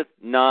chasteneth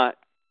not?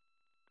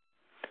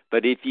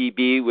 But if ye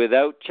be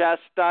without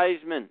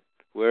chastisement,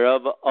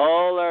 whereof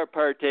all are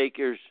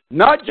partakers.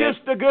 Not just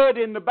the good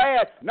and the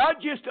bad,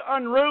 not just the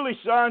unruly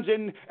sons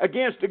and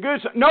against the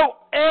good sons. No,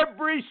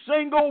 every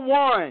single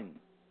one.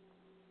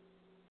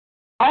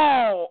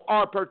 All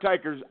are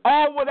partakers,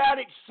 all without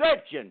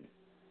exception.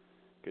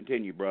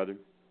 Continue, brother.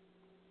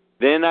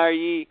 Then are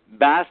ye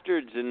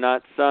bastards and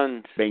not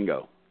sons.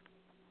 Bingo.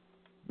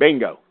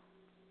 Bingo.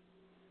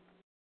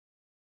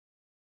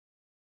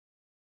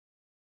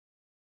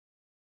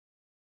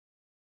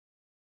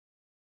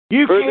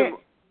 You can't.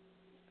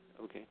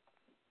 Okay.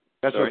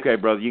 That's Sorry. okay,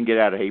 brother. You can get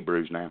out of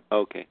Hebrews now.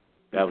 Okay.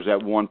 That was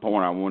that one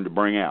point I wanted to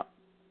bring out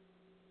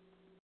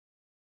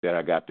that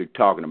I got through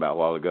talking about a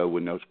while ago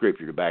with no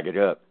scripture to back it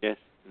up. Yes.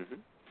 Mm-hmm.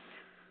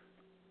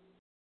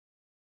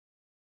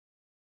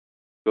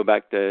 Go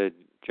back to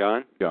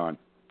John? John,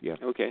 yeah.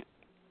 Okay.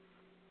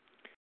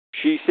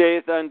 She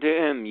saith unto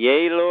him,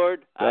 Yea,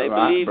 Lord, I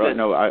believe that...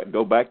 No, I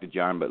go back to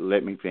John, but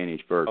let me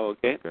finish first.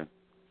 Okay.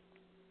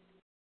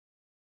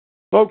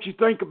 Folks, you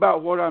think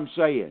about what I'm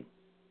saying.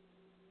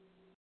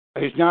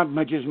 It's not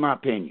much as my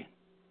opinion.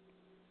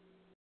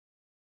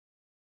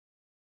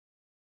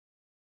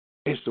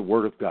 It's the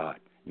Word of God.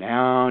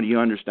 Now do you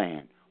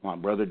understand why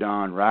Brother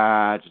Don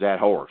rides that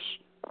horse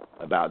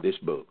about this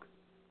book?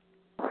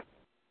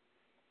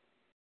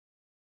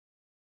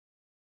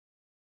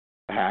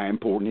 How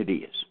important it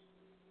is.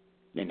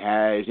 And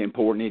how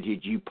important it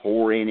is you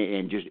pour in it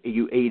and just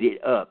you eat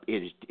it up.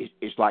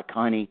 It's like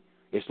honey.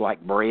 It's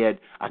like bread.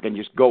 I can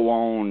just go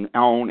on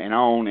and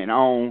on and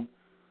on.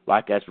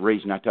 Like that's the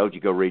reason I told you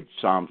go read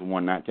Psalms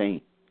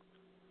 119.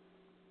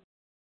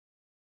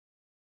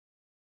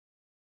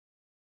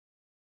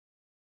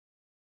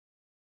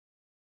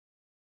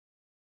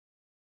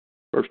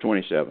 Verse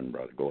 27,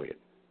 brother. Go ahead.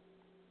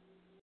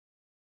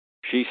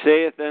 She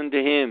saith unto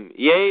him,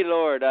 Yea,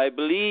 Lord, I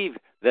believe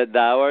that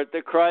thou art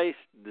the Christ,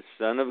 the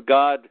Son of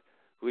God,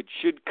 which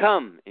should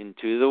come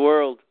into the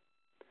world.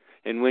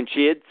 And when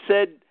she had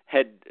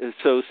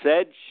so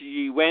said,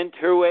 she went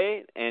her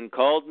way and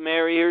called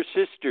Mary her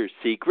sister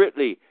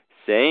secretly,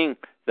 saying,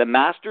 The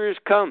Master is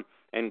come,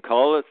 and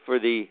calleth for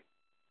thee.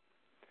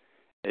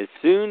 As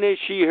soon as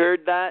she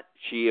heard that,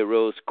 she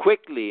arose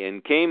quickly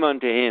and came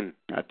unto him.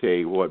 I tell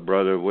you what,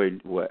 brother,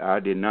 I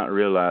did not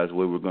realize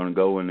we were going to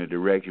go in the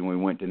direction we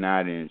went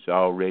tonight, and it's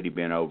already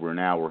been over an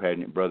hour,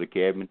 hasn't it, Brother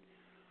Kevin?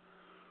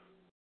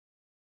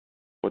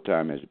 What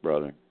time is it,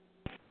 brother?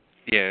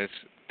 Yeah, it's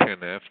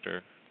 10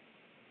 after.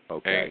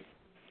 Okay.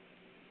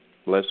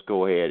 Let's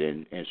go ahead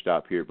and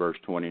stop here at verse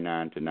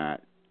 29 tonight,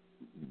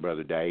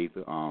 Brother Dave.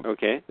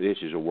 Okay. This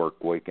is a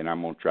work week, and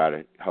I'm going to try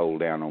to hold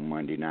down on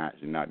Monday nights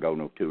and not go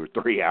no 2 or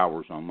 3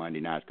 hours on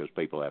Monday nights because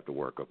people have to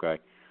work, okay?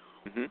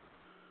 Mm-hmm.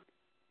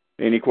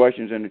 Any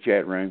questions in the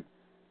chat room?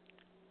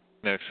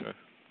 No, sir.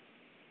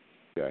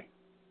 Okay.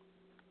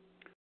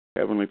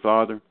 Heavenly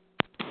Father,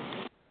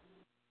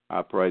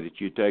 I pray that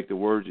you take the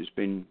words that's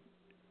been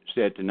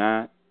said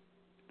tonight,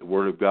 the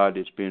Word of God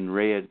that's been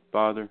read,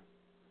 Father,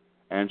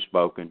 and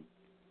spoken.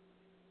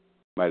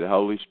 May the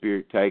Holy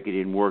Spirit take it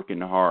and work in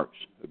the hearts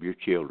of your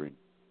children,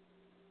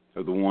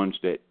 of the ones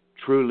that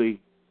truly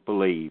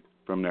believe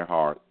from their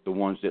heart, the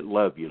ones that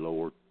love you,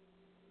 Lord.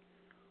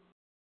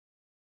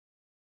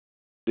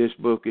 This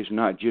book is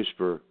not just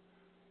for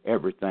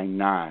everything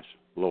nice,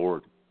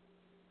 Lord.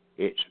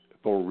 It's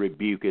for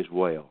rebuke as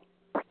well.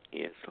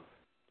 Yes.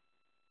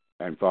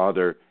 And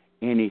Father,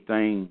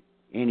 anybody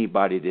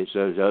that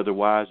says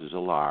otherwise is a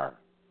liar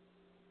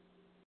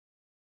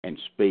and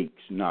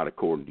speaks not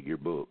according to your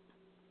book.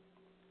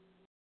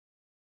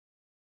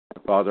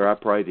 Father, I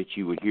pray that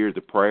you would hear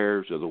the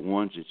prayers of the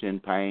ones that's in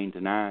pain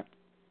tonight,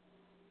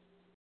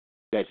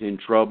 that's in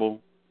trouble,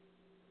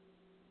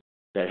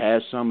 that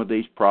has some of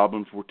these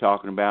problems we're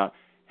talking about.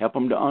 Help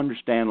them to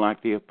understand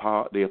like the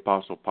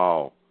Apostle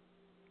Paul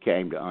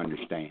came to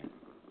understand,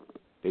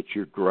 that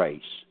your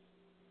grace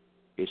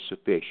is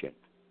sufficient,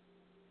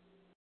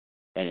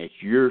 and it's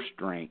your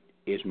strength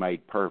is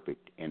made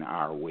perfect in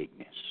our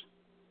weakness.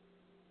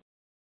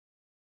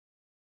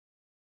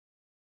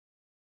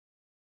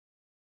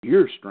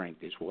 Your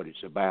strength is what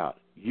it's about.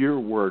 Your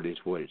word is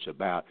what it's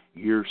about.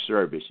 Your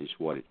service is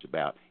what it's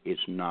about. It's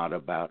not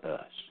about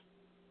us.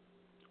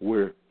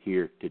 We're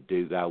here to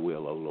do thy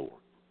will, O Lord.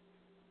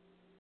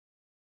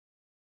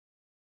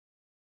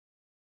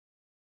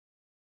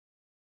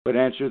 But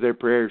answer their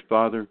prayers,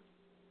 Father.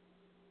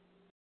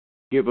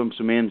 Give them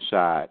some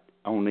insight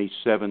on these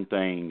 7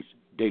 things,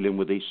 dealing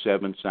with these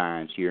 7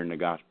 signs here in the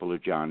Gospel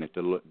of John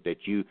that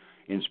you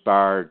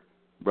inspired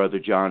Brother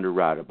John to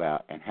write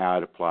about and how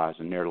it applies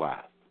in their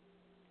life.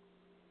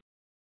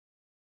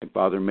 And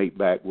Father, meet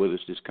back with us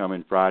this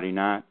coming Friday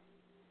night.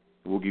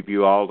 We'll give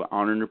you all the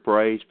honor and the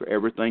praise for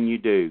everything you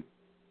do.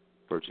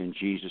 For it's in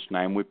Jesus'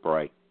 name we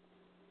pray,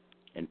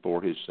 and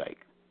for his sake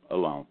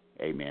alone.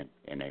 Amen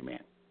and amen.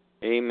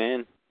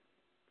 Amen.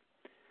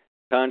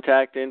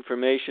 Contact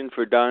information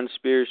for Don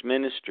Spears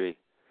Ministry.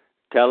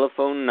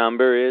 Telephone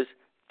number is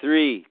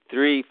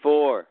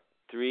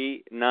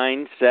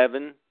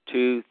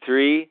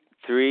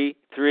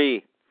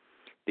 334-397-2333.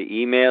 The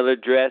email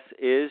address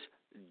is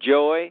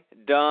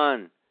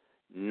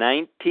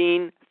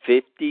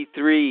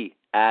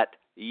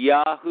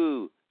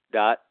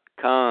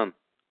joydon1953@yahoo.com.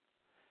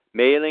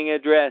 Mailing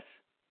address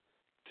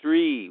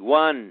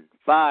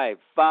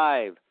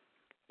 3155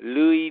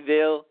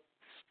 Louisville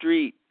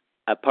Street,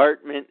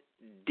 apartment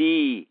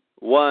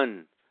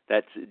D1.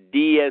 That's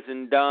D as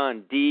in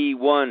Don,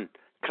 D1,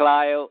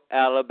 Clio,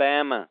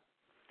 Alabama.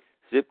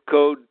 Zip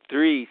code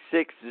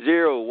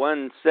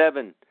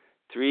 36017,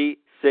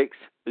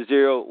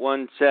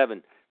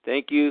 36017.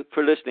 Thank you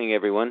for listening,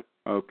 everyone.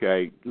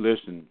 Okay,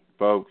 listen,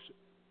 folks.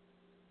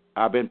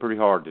 I've been pretty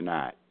hard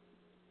tonight,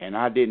 and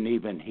I didn't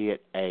even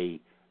hit a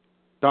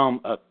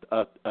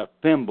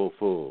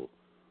thimbleful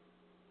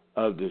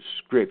of the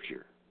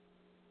scripture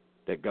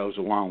that goes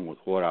along with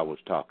what I was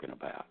talking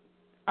about.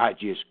 I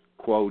just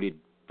quoted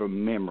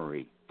from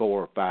memory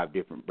 4 or 5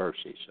 different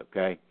verses,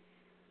 okay?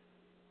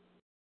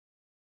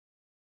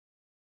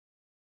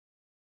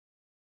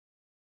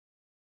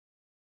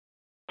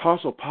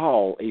 Apostle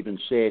Paul even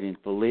said in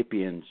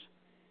Philippians,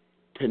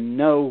 to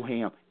know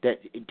him,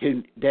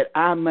 that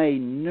I may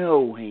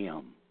know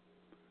him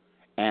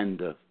and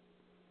the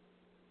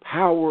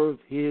power of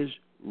his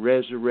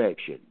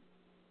resurrection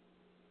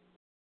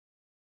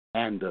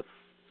and the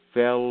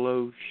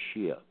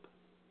fellowship.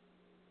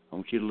 I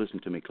want you to listen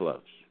to me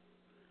close.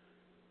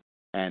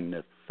 And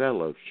the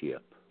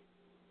fellowship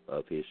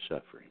of his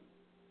suffering.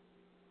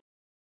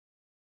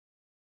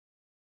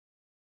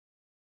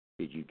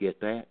 Did you get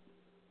that?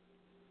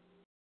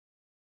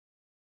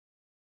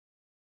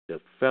 The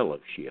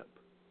fellowship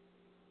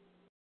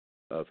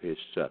of his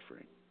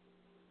suffering.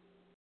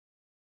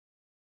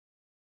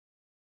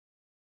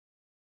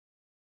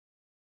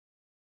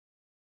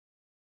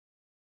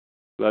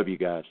 Love you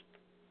guys.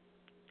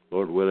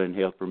 Lord willing,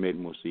 health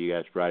permitting, we'll see you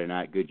guys Friday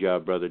night. Good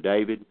job, Brother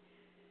David,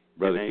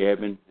 Brother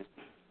Kevin.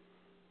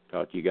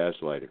 Talk to you guys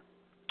later.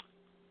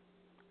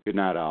 Good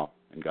night, all,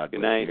 and God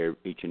bless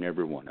each and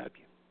every one of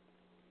you.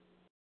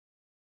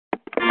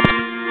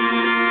 Amen.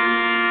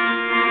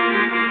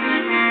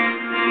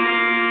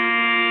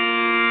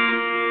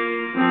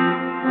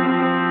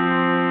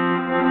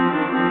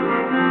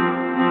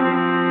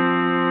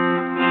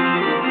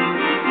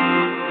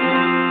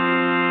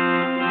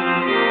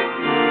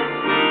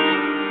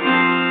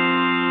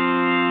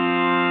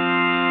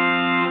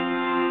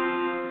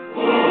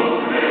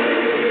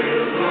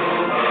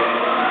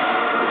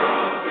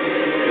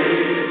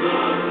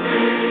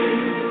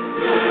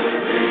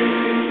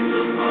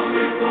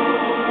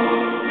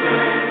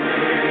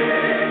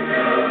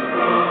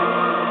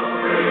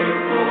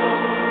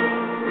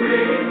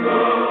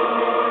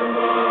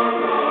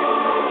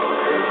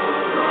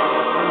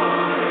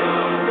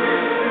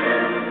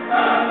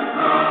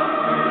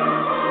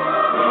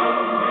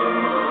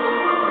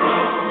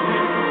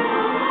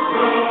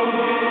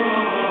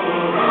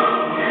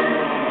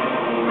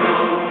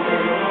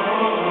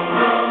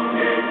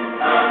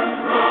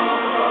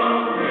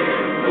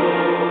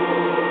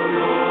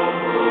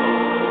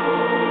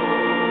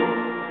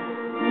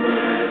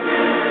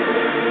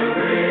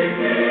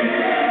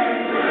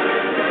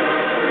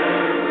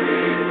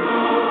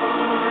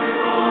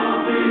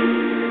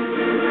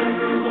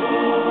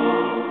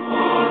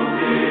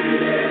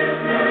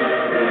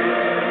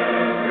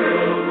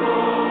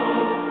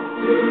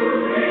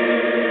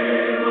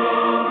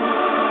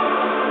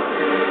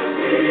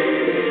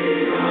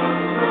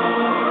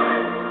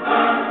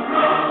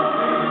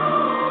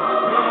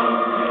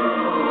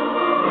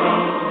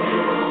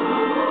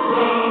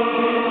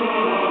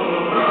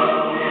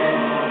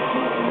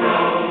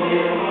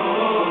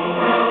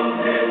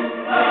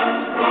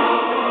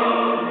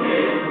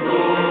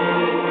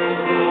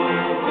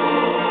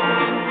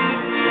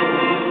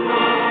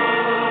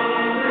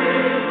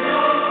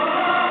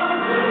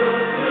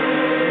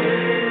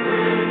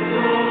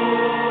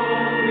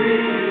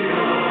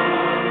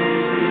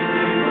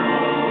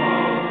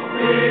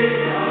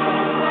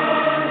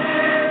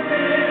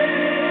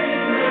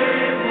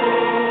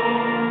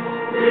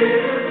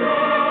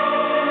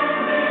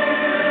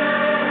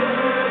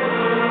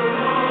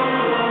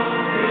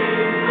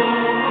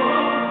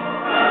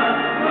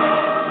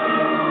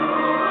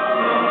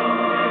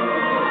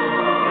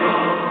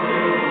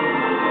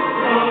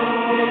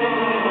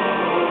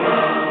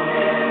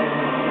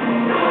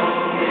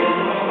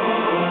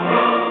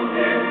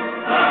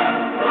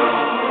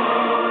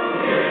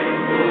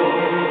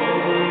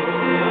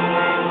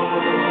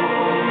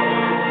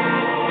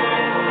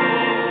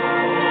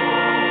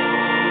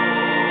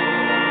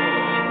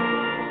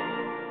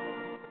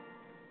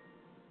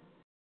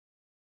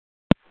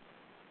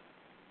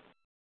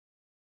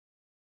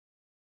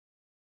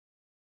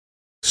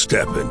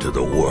 Step into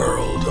the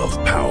world of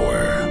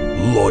power,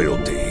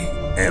 loyalty,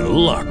 and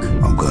luck.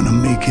 I'm gonna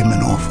make him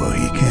an offer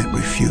he can't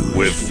refuse.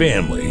 With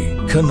family,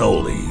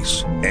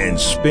 cannolis, and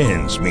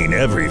spins mean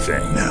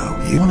everything.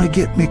 Now, you wanna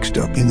get mixed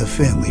up in the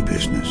family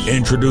business.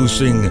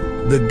 Introducing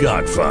The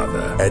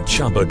Godfather at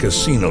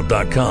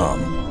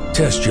ChumbaCasino.com.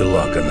 Test your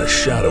luck in the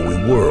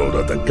shadowy world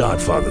of The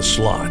Godfather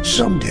slot.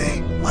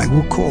 Someday, I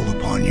will call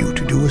upon you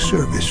to do a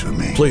service for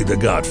me. Play The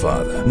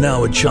Godfather,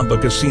 now at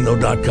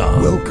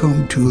ChumbaCasino.com.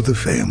 Welcome to the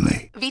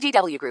family.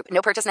 VGW Group.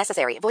 No purchase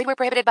necessary. Void where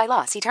prohibited by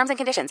law. See terms and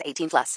conditions. 18+.